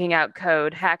 just cranking out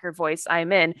code, hacker voice,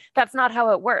 I'm in. That's not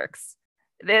how it works.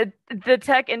 The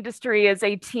tech industry is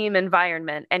a team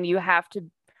environment, and you have to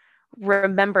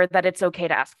remember that it's okay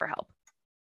to ask for help.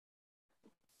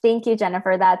 Thank you,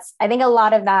 Jennifer. I think a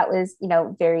lot of that was,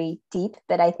 very deep,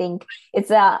 but I think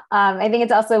it's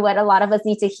also what a lot of us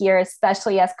need to hear,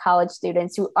 especially as college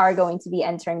students who are going to be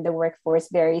entering the workforce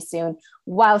very soon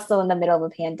while still in the middle of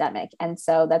a pandemic. And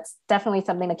so that's definitely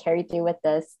something to carry through with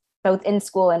this, both in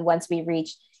school and once we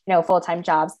reach, full-time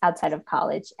jobs outside of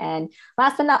college. And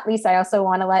last but not least, I also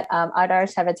want to let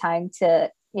Adarsh have a time to,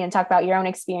 talk about your own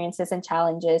experiences and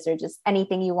challenges, or just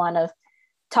anything you want to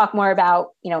talk more about,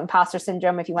 imposter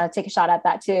syndrome, if you want to take a shot at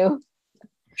that too.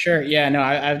 Sure. Yeah, no,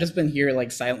 I've just been here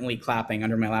like silently clapping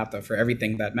under my laptop for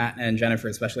everything that Matt and Jennifer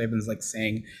especially have been like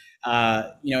saying.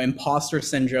 Imposter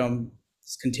syndrome,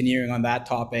 continuing on that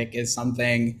topic, is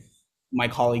something my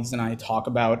colleagues and I talk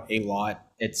about a lot.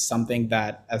 It's something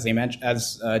that, as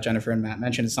Jennifer and Matt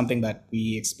mentioned, is something that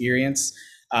we experience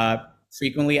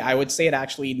frequently. I would say it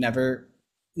actually never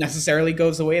necessarily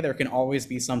goes away. There can always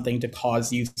be something to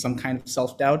cause you some kind of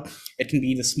self-doubt. It can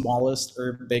be the smallest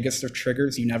or biggest of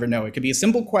triggers. You never know. It could be a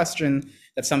simple question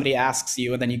that somebody asks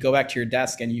you, and then you go back to your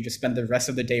desk and you just spend the rest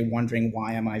of the day wondering,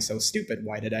 why am I so stupid?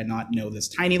 Why did I not know this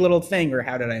tiny little thing? Or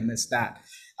how did I miss that?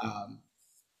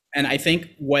 And I think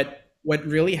what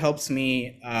really helps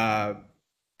me,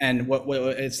 and what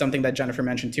is something that Jennifer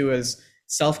mentioned too, is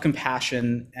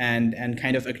self-compassion and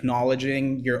kind of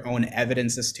acknowledging your own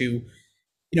evidence as to,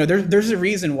 there's a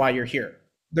reason why you're here.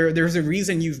 There's a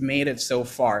reason you've made it so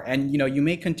far. And, you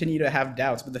may continue to have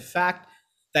doubts, but the fact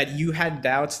that you had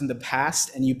doubts in the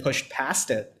past and you pushed past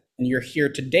it and you're here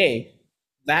today,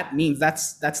 that means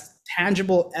that's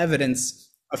tangible evidence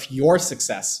of your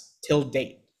success till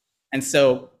date. And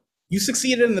so you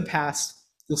succeeded in the past,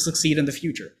 you'll succeed in the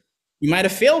future. You might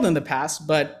have failed in the past,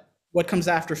 but what comes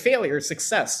after failure is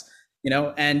success,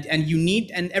 and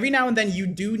every now and then you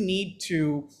do need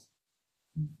to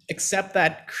accept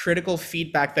that critical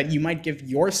feedback that you might give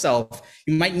yourself.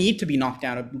 You might need to be knocked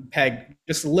down a peg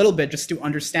just a little bit, just to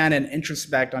understand and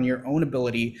introspect on your own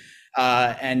ability,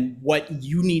 and what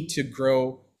you need to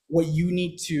grow, what you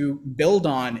need to build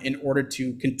on in order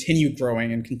to continue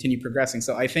growing and continue progressing.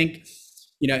 So I think,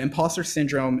 imposter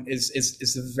syndrome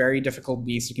is a very difficult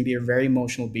beast. It can be a very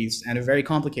emotional beast and a very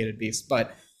complicated beast,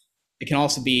 but it can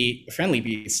also be a friendly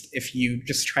beast if you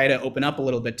just try to open up a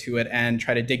little bit to it and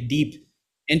try to dig deep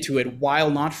into it, while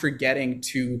not forgetting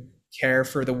to care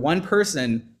for the one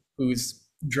person who's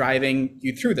driving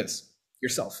you through this,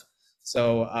 yourself.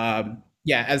 So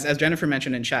as Jennifer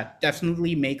mentioned in chat,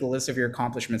 definitely make a list of your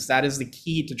accomplishments. That is the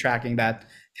key to tracking that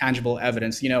tangible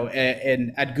evidence.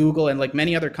 At Google and like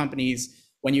many other companies,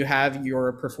 when you have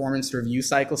your performance review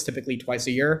cycles, typically twice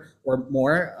a year or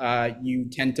more, you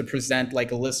tend to present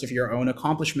like a list of your own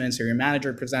accomplishments, or your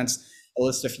manager presents a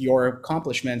list of your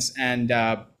accomplishments. And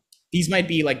these might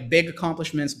be like big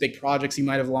accomplishments, big projects you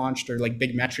might have launched, or like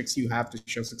big metrics you have to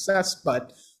show success.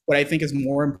 But what I think is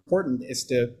more important is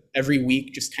to every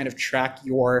week just kind of track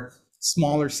your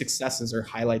smaller successes or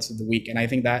highlights of the week. And I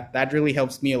think that really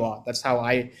helps me a lot. That's how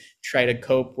I try to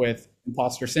cope with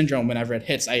imposter syndrome whenever it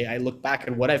hits. I look back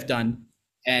at what I've done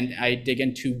and I dig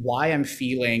into why I'm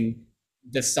feeling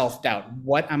this self-doubt.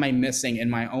 What am I missing in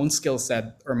my own skill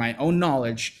set or my own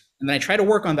knowledge? And then I try to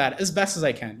work on that as best as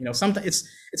I can. Sometimes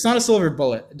it's not a silver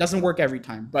bullet. It doesn't work every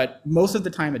time, but most of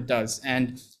the time it does.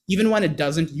 And even when it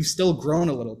doesn't, you've still grown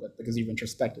a little bit because you've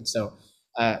introspected. So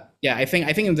I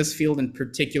think in this field in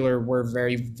particular, we're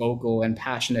very vocal and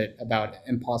passionate about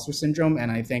imposter syndrome.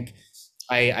 And I think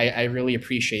I really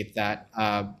appreciate that.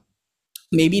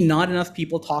 Maybe not enough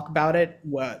people talk about it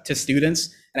to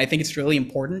students. And I think it's really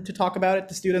important to talk about it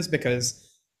to students, because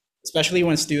especially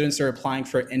when students are applying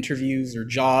for interviews or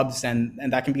jobs, and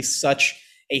that can be such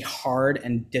a hard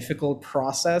and difficult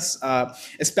process,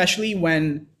 especially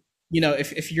when,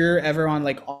 if you're ever on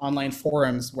like online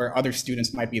forums where other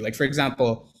students might be, like, for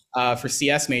example, for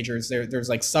CS majors, there's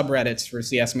like subreddits for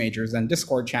CS majors and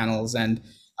Discord channels and,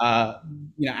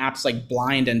 apps like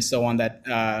Blind and so on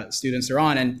that students are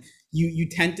on. And you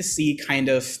tend to see kind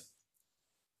of,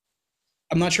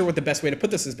 I'm not sure what the best way to put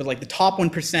this is, but like the top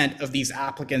 1% of these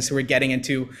applicants who are getting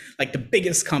into like the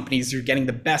biggest companies are getting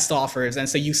the best offers. And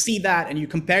so you see that and you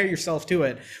compare yourself to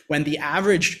it, when the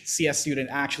average CS student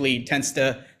actually tends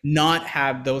to not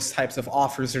have those types of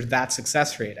offers or that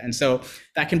success rate. And so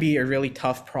that can be a really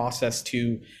tough process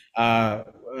to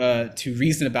to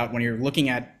reason about when you're looking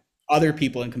at other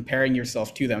people and comparing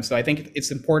yourself to them. So I think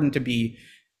it's important to be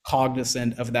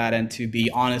cognizant of that and to be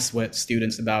honest with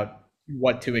students about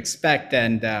what to expect,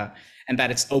 and that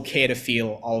it's okay to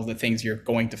feel all of the things you're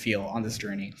going to feel on this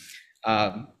journey.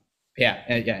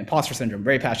 Imposter syndrome,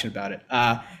 very passionate about it.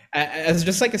 As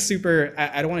just like a super,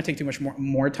 I don't want to take too much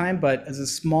more time, but as a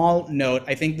small note,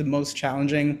 I think the most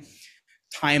challenging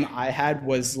time I had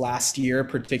was last year,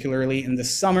 particularly in the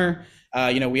summer.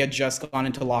 We had just gone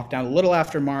into lockdown a little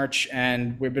after March,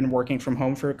 and we've been working from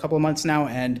home for a couple of months now.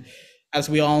 And as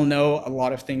we all know, a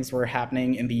lot of things were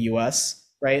happening in the US,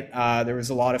 right? There was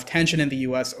a lot of tension in the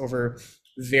US over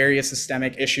various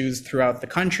systemic issues throughout the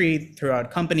country,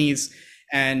 throughout companies,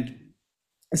 and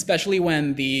especially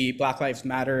when the Black Lives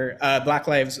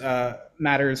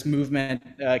Matters movement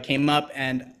came up.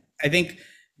 And I think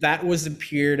that was a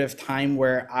period of time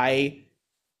where I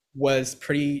was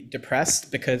pretty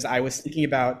depressed, because I was thinking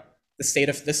about the state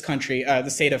of this country,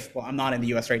 well, I'm not in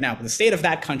the US right now, but the state of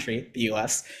that country, the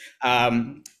US,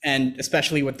 and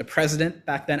especially with the president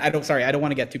back then. I don't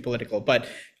want to get too political, but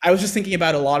I was just thinking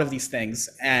about a lot of these things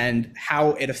and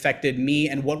how it affected me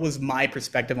and what was my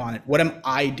perspective on it. What am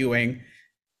I doing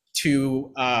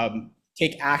to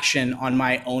take action on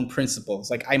my own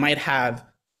principles? Like, I might have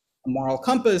a moral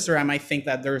compass, or I might think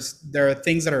that there are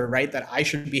things that are right that I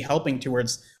should be helping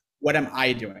towards. What am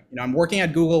I doing? I'm working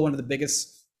at Google, one of the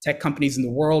biggest tech companies in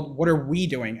the world. What are we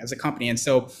doing as a company? And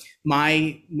so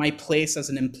my place as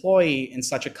an employee in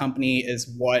such a company is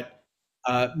what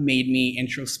made me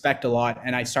introspect a lot.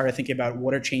 And I started thinking about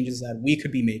what are changes that we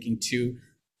could be making to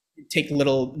take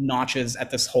little notches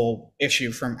at this whole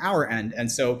issue from our end.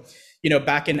 And so,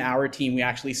 back in our team, we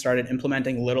actually started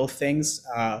implementing little things,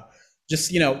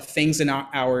 just things in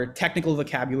our technical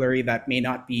vocabulary that may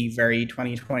not be very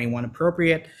 2021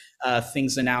 appropriate,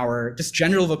 things in our just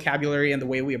general vocabulary and the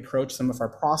way we approach some of our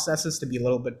processes to be a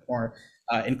little bit more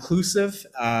inclusive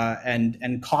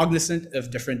and cognizant of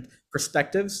different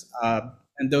perspectives.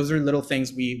 And those are little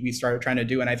things we started trying to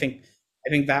do. And I think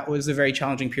that was a very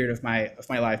challenging period of my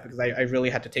life, because I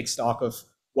really had to take stock of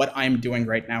what I'm doing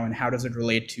right now and how does it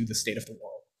relate to the state of the world.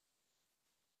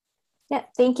 Yeah,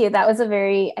 thank you. That was I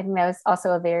think that was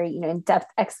also a very, in-depth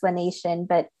explanation,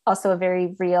 but also a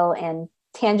very real and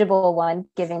tangible one,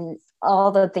 given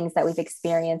all the things that we've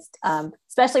experienced,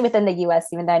 especially within the US,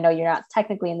 even though I know you're not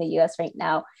technically in the US right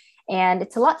now. And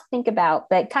it's a lot to think about,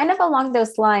 but kind of along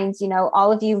those lines,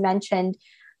 all of you mentioned,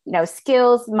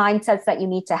 skills, mindsets that you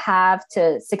need to have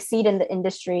to succeed in the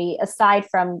industry, aside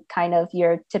from kind of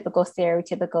your typical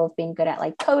stereotypical of being good at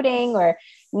like coding or,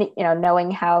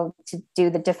 knowing how to do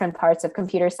the different parts of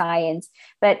computer science.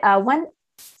 But one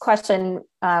question,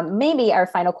 maybe our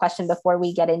final question before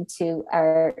we get into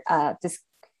our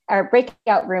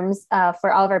breakout rooms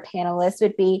for all of our panelists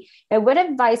would be, what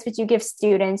advice would you give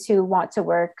students who want to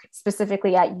work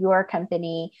specifically at your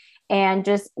company? And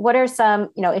just what are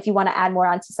some, if you want to add more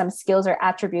onto some skills or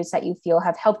attributes that you feel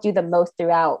have helped you the most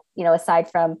throughout,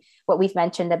 aside from what we've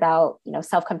mentioned about,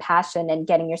 self-compassion and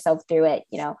getting yourself through it,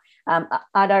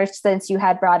 Adarsh, since you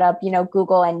had brought up,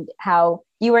 Google and how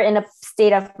you were in a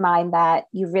state of mind that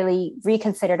you really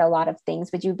reconsidered a lot of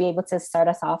things, would you be able to start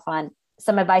us off on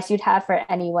some advice you'd have for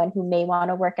anyone who may want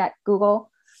to work at Google?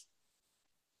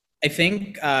 I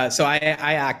think, so I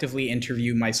actively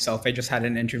interview myself. I just had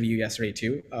an interview yesterday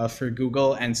too for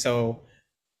Google. And so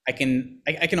I can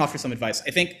offer some advice. I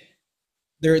think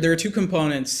there are two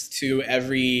components to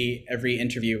every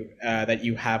interview that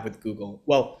you have with Google.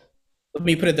 Well, let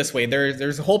me put it this way.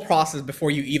 There's a whole process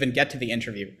before you even get to the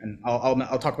interview. And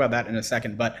I'll talk about that in a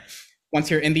second. But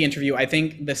once you're in the interview, I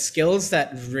think the skills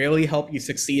that really help you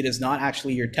succeed is not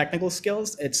actually your technical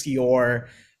skills. It's your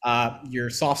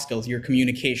soft skills, your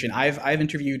communication. I've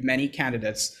interviewed many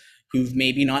candidates who've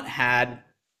maybe not had,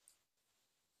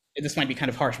 this might be kind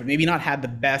of harsh, but maybe not had the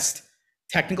best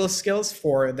technical skills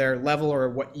for their level or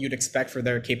what you'd expect for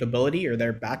their capability or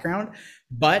their background.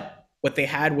 But what they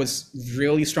had was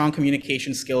really strong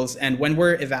communication skills. And when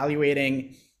we're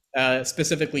evaluating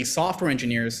specifically software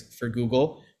engineers for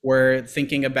Google, we're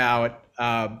thinking about,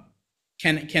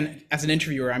 as an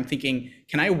interviewer, I'm thinking,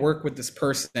 can I work with this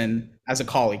person as a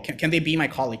colleague? Can they be my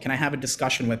colleague? Can I have a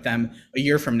discussion with them a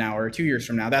year from now or 2 years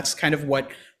from now? That's kind of what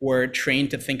we're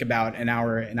trained to think about in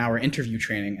our interview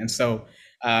training. And so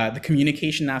the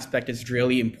communication aspect is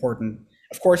really important.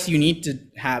 Of course, you need to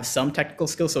have some technical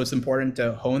skills, so it's important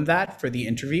to hone that for the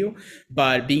interview,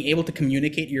 but being able to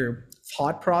communicate your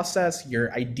thought process,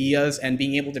 your ideas, and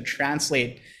being able to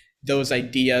translate those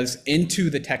ideas into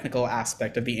the technical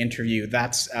aspect of the interview,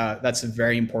 that's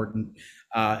very important.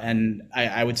 And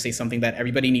I would say something that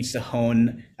everybody needs to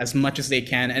hone as much as they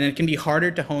can. And it can be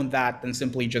harder to hone that than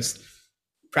simply just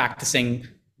practicing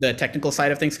the technical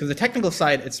side of things, because the technical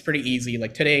side, it's pretty easy.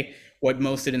 Like today, what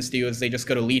most students do is they just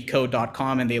go to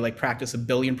leetcode.com and they like practice a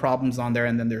billion problems on there,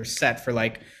 and then they're set for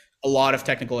like a lot of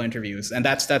technical interviews. And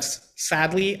that's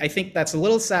sadly, I think that's a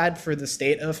little sad for the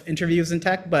state of interviews in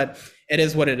tech, but it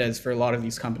is what it is for a lot of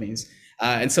these companies.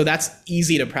 And so that's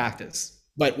easy to practice.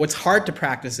 But what's hard to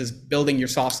practice is building your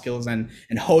soft skills and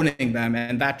honing them.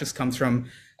 And that just comes from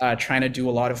trying to do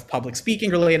a lot of public speaking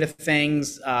related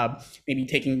things, maybe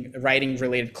taking writing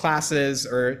related classes,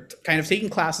 or kind of taking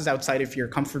classes outside of your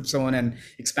comfort zone and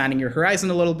expanding your horizon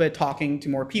a little bit, talking to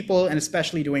more people, and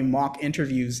especially doing mock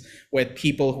interviews with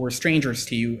people who are strangers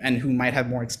to you and who might have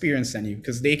more experience than you,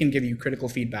 because they can give you critical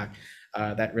feedback.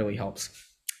 That really helps.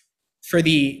 For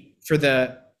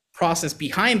the process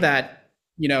behind that,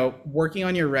 working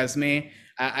on your resume,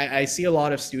 I see a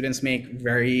lot of students make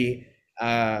very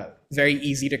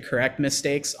easy to correct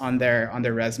mistakes on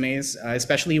their resumes,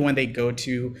 especially when they go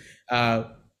to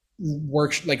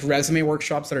resume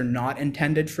workshops that are not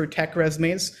intended for tech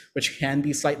resumes, which can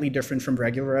be slightly different from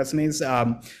regular resumes.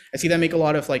 I see them make a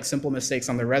lot of simple mistakes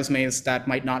on their resumes that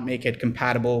might not make it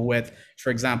compatible with, for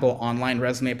example, online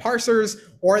resume parsers,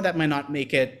 or that might not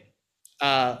make it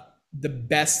the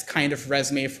best kind of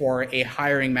resume for a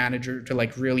hiring manager to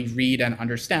really read and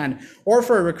understand, or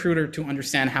for a recruiter to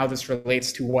understand how this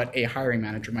relates to what a hiring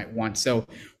manager might want. So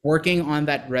working on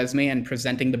that resume and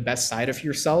presenting the best side of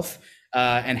yourself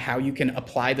and how you can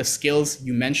apply the skills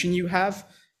you mentioned you have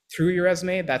through your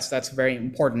resume, that's very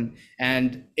important.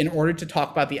 And in order to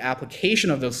talk about the application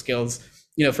of those skills,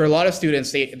 for a lot of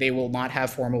students, they will not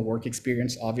have formal work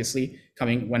experience, obviously,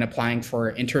 coming when applying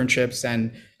for internships,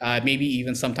 and maybe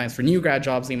even sometimes for new grad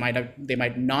jobs, they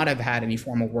might not have had any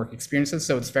formal work experiences.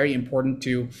 So it's very important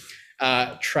to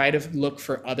try to look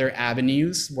for other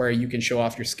avenues where you can show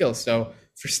off your skills. So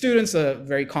for students, a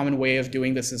very common way of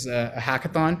doing this is a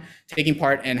hackathon. Taking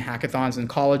part in hackathons in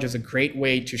college is a great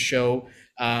way to show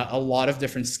a lot of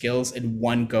different skills in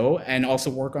one go, and also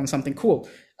work on something cool.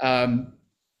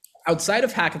 Outside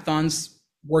of hackathons,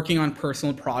 working on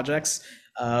personal projects,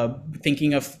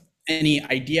 thinking of any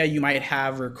idea you might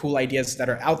have or cool ideas that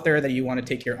are out there that you want to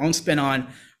take your own spin on,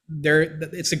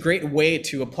 it's a great way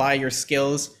to apply your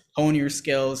skills, hone your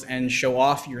skills, and show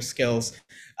off your skills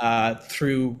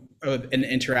through an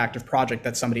interactive project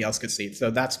that somebody else could see.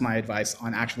 So that's my advice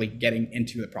on actually getting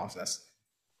into the process.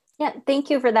 Yeah, thank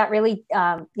you for that really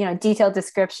detailed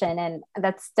description. And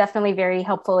that's definitely very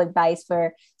helpful advice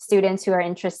for students who are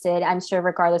interested, I'm sure,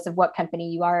 regardless of what company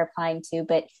you are applying to,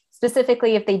 but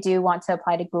specifically if they do want to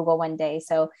apply to Google one day.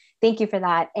 So thank you for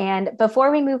that. And before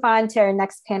we move on to our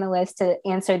next panelist to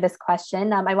answer this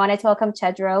question, I wanted to welcome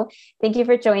Chedro. Thank you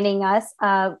for joining us.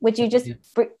 Would you just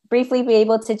briefly be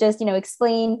able to just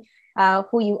explain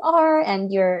who you are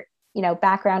and your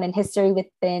background and history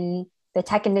within the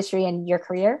tech industry and your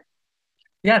career?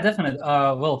 Yeah, definitely.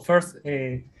 Well, first,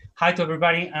 hi to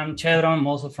everybody. I'm Chedro. I'm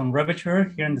also from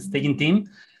Reviture here in the staging team.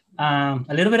 A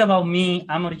little bit about me.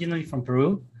 I'm originally from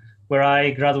Peru, where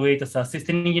I graduated as a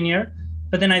system engineer,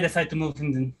 but then I decided to move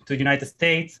to the United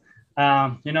States.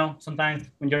 Sometimes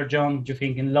when you're young, you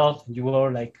think in love, you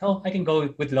were like, oh, I can go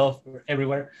with love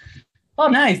everywhere. Oh,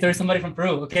 nice. There's somebody from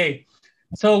Peru. Okay.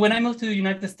 So when I moved to the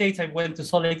United States, I went to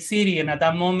Salt Lake City. And at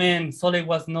that moment, Salt Lake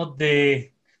was not the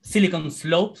Silicon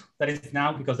Slope that is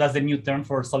now, because that's the new term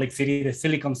for Salt Lake City, the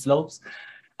Silicon Slopes.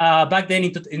 Back then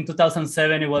in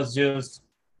 2007, it was just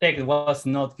tech. It was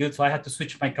not good. So I had to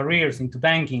switch my careers into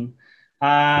banking.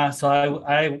 So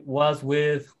I was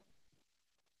with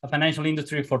a financial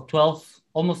industry for 10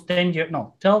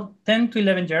 to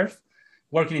 11 years,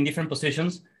 working in different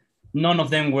positions. None of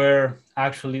them were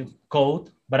actually code,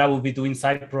 but I would be doing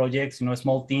side projects,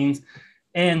 small teams.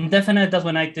 And definitely that's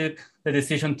when I took the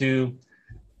decision to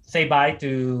say bye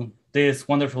to this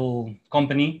wonderful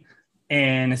company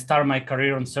and start my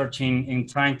career on searching and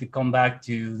trying to come back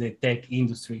to the tech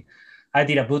industry. I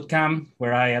did a bootcamp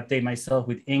where I update myself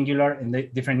with Angular and the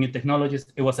different new technologies.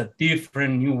 It was a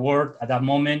different new world at that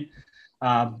moment.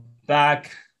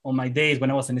 Back on my days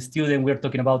when I was a student, we were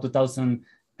talking about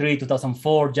 2003,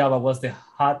 2004, Java was the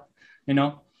hot,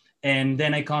 and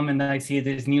then I come and I see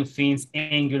these new things,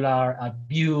 Angular,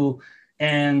 Vue,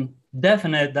 and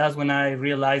definitely that's when I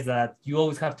realized that you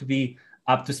always have to be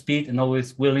up to speed and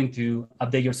always willing to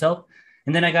update yourself.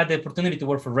 And then I got the opportunity to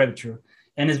work for Reviture.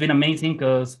 And it's been amazing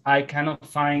because I kind of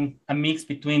find a mix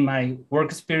between my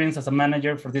work experience as a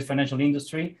manager for this financial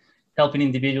industry, helping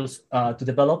individuals to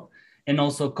develop, and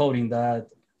also coding that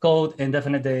code and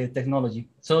definitely the technology.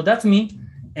 So that's me.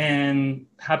 and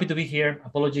happy to be here.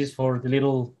 Apologies for the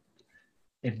little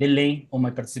delay on my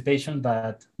participation,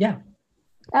 but yeah.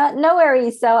 No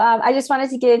worries. So I just wanted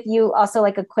to give you also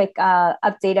like a quick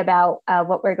update about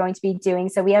what we're going to be doing.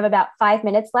 So we have about 5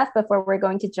 minutes left before we're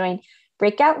going to join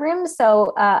breakout rooms.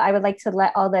 So I would like to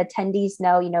let all the attendees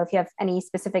know, if you have any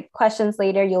specific questions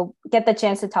later, you'll get the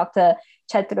chance to talk to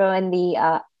Chetro in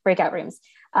the breakout rooms.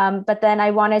 But then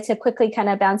I wanted to quickly kind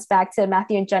of bounce back to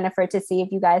Matthew and Jennifer to see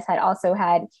if you guys had also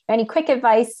had any quick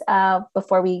advice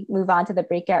before we move on to the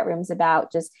breakout rooms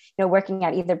about just, working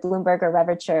at either Bloomberg or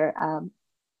Reviture.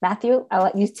 Matthew, I'll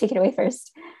let you take it away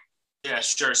first. Yeah,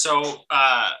 sure. So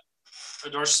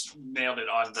Adarsh nailed it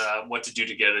on the what to do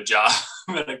to get a job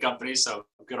at a company. So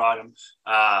good on him.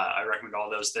 I recommend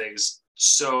all those things.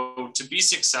 So to be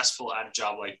successful at a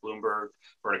job like Bloomberg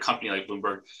or a company like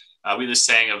Bloomberg, we have this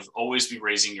saying of always be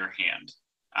raising your hand.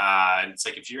 And it's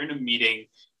like if you're in a meeting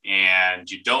and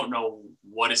you don't know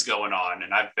what is going on,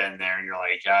 and I've been there and you're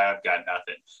like, I've got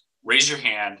nothing. Raise your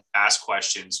hand, ask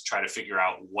questions, try to figure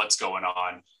out what's going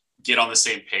on, get on the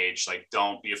same page. Like,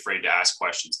 don't be afraid to ask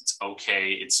questions. It's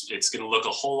okay. It's going to look a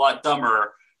whole lot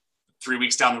dumber 3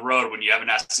 weeks down the road when you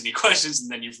haven't asked any questions and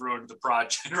then you've ruined the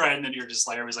project, right? And then you're just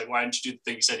like, everybody's like, why didn't you do the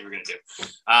thing you said you were going to do?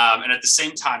 And at the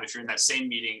same time, if you're in that same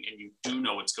meeting and you do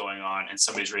know what's going on and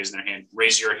somebody's raising their hand,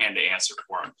 raise your hand to answer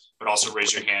for them, but also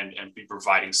raise your hand and be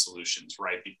providing solutions,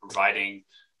 right? Be providing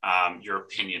your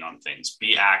opinion on things,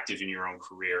 be active in your own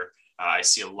career. I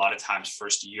see a lot of times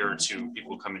first year or two,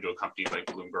 people come into a company like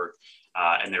Bloomberg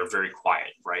and they're very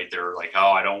quiet, right? They're like,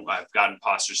 oh, I've got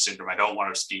imposter syndrome. I don't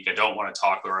want to speak. I don't want to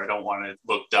talk, or I don't want to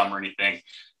look dumb or anything.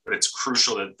 But it's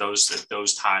crucial that at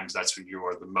those times, that's when you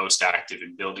are the most active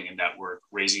in building a network,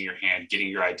 raising your hand, getting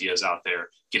your ideas out there,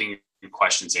 getting your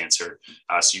questions answered.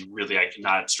 So you really, I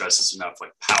cannot stress this enough,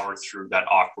 like power through that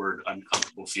awkward,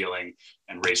 uncomfortable feeling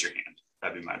and raise your hand.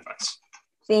 That'd be my advice.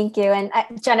 Thank you. And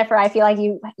Jennifer, I feel like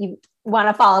you want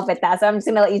to follow up with that. So I'm just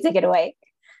going to let you take it away.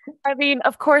 I mean,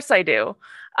 of course I do.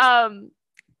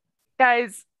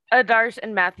 Guys, Adarsh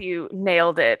and Matthew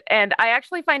nailed it. And I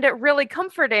actually find it really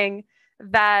comforting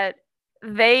that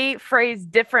they phrase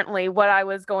differently what I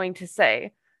was going to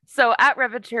say. So at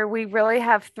Reviture, we really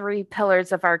have 3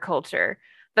 pillars of our culture.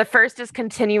 The first is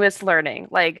continuous learning.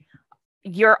 Like,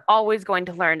 you're always going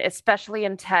to learn, especially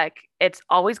in tech. It's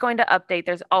always going to update.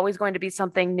 There's always going to be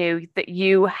something new that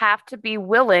you have to be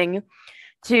willing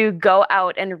to go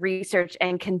out and research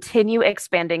and continue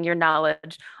expanding your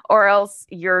knowledge, or else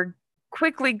you're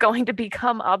quickly going to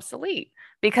become obsolete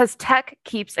because tech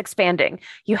keeps expanding.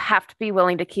 You have to be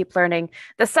willing to keep learning.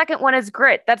 The second one is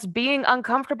grit. That's being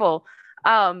uncomfortable.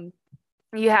 You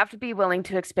have to be willing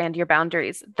to expand your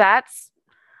boundaries. That's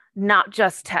not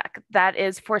just tech. That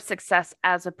is for success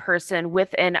as a person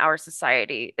within our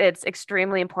society. It's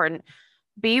extremely important.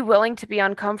 Be willing to be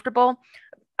uncomfortable.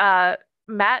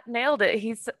 Matt nailed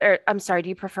it. I'm sorry, do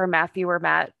you prefer Matthew or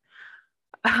Matt?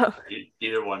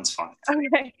 Either one's fine.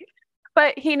 Okay.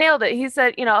 But he nailed it. He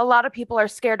said, a lot of people are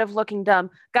scared of looking dumb.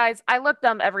 Guys, I look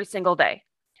dumb every single day.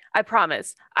 I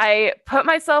promise. I put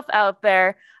myself out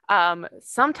there.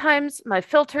 Sometimes my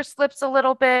filter slips a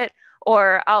little bit,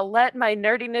 or I'll let my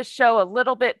nerdiness show a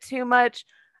little bit too much.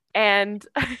 And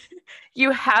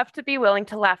you have to be willing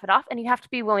to laugh it off, and you have to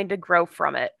be willing to grow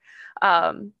from it.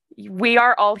 We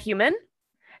are all human.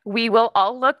 We will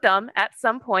all look dumb at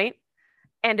some point,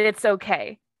 and it's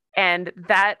okay. And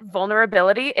that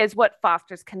vulnerability is what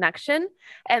fosters connection,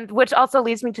 and which also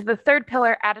leads me to the third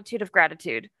pillar, attitude of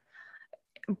gratitude.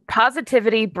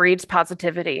 Positivity breeds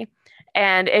positivity.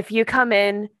 And if you come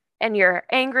in and you're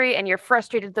angry and you're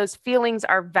frustrated, those feelings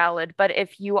are valid. But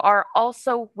if you are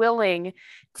also willing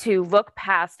to look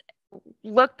past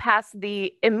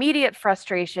the immediate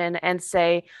frustration and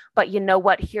say, but you know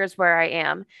what, here's where I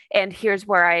am, and here's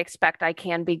where I expect I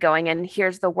can be going, and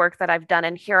here's the work that I've done,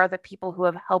 and here are the people who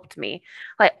have helped me.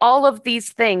 Like, all of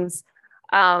these things,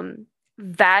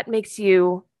 that makes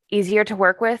you easier to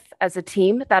work with as a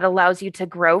team, that allows you to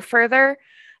grow further,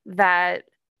 that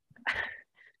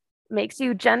makes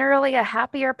you generally a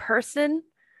happier person.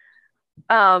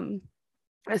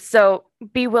 So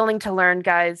be willing to learn,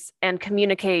 guys, and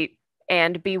communicate,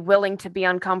 and be willing to be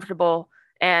uncomfortable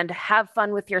and have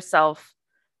fun with yourself.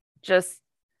 Just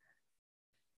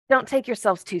don't take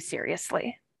yourselves too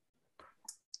seriously.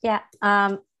 Yeah.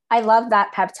 I love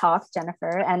that pep talk,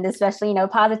 Jennifer. And especially,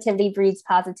 positivity breeds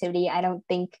positivity. I don't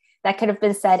think that could have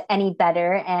been said any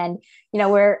better. And,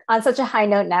 we're on such a high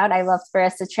note now, and I love for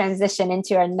us to transition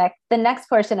into the next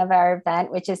portion of our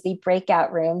event, which is the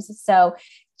breakout rooms. So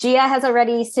Gia has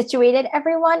already situated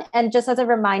everyone. And just as a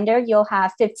reminder, you'll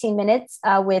have 15 minutes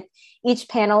with each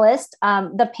panelist.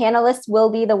 The panelists will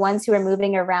be the ones who are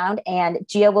moving around, and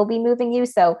Gia will be moving you.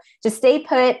 So just stay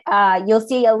put. You'll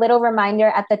see a little reminder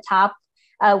at the top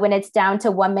when it's down to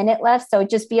 1 minute left. So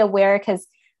just be aware, because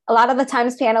a lot of the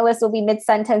times panelists will be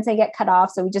mid-sentence and get cut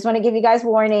off. So we just want to give you guys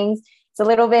warnings. It's a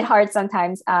little bit hard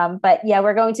sometimes. But yeah,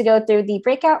 we're going to go through the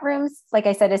breakout rooms. Like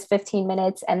I said, it's 15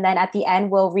 minutes. And then at the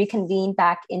end, we'll reconvene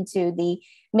back into the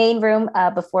main room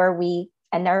before we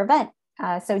end our event.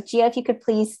 So Gia, if you could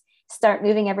please start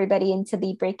moving everybody into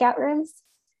the breakout rooms.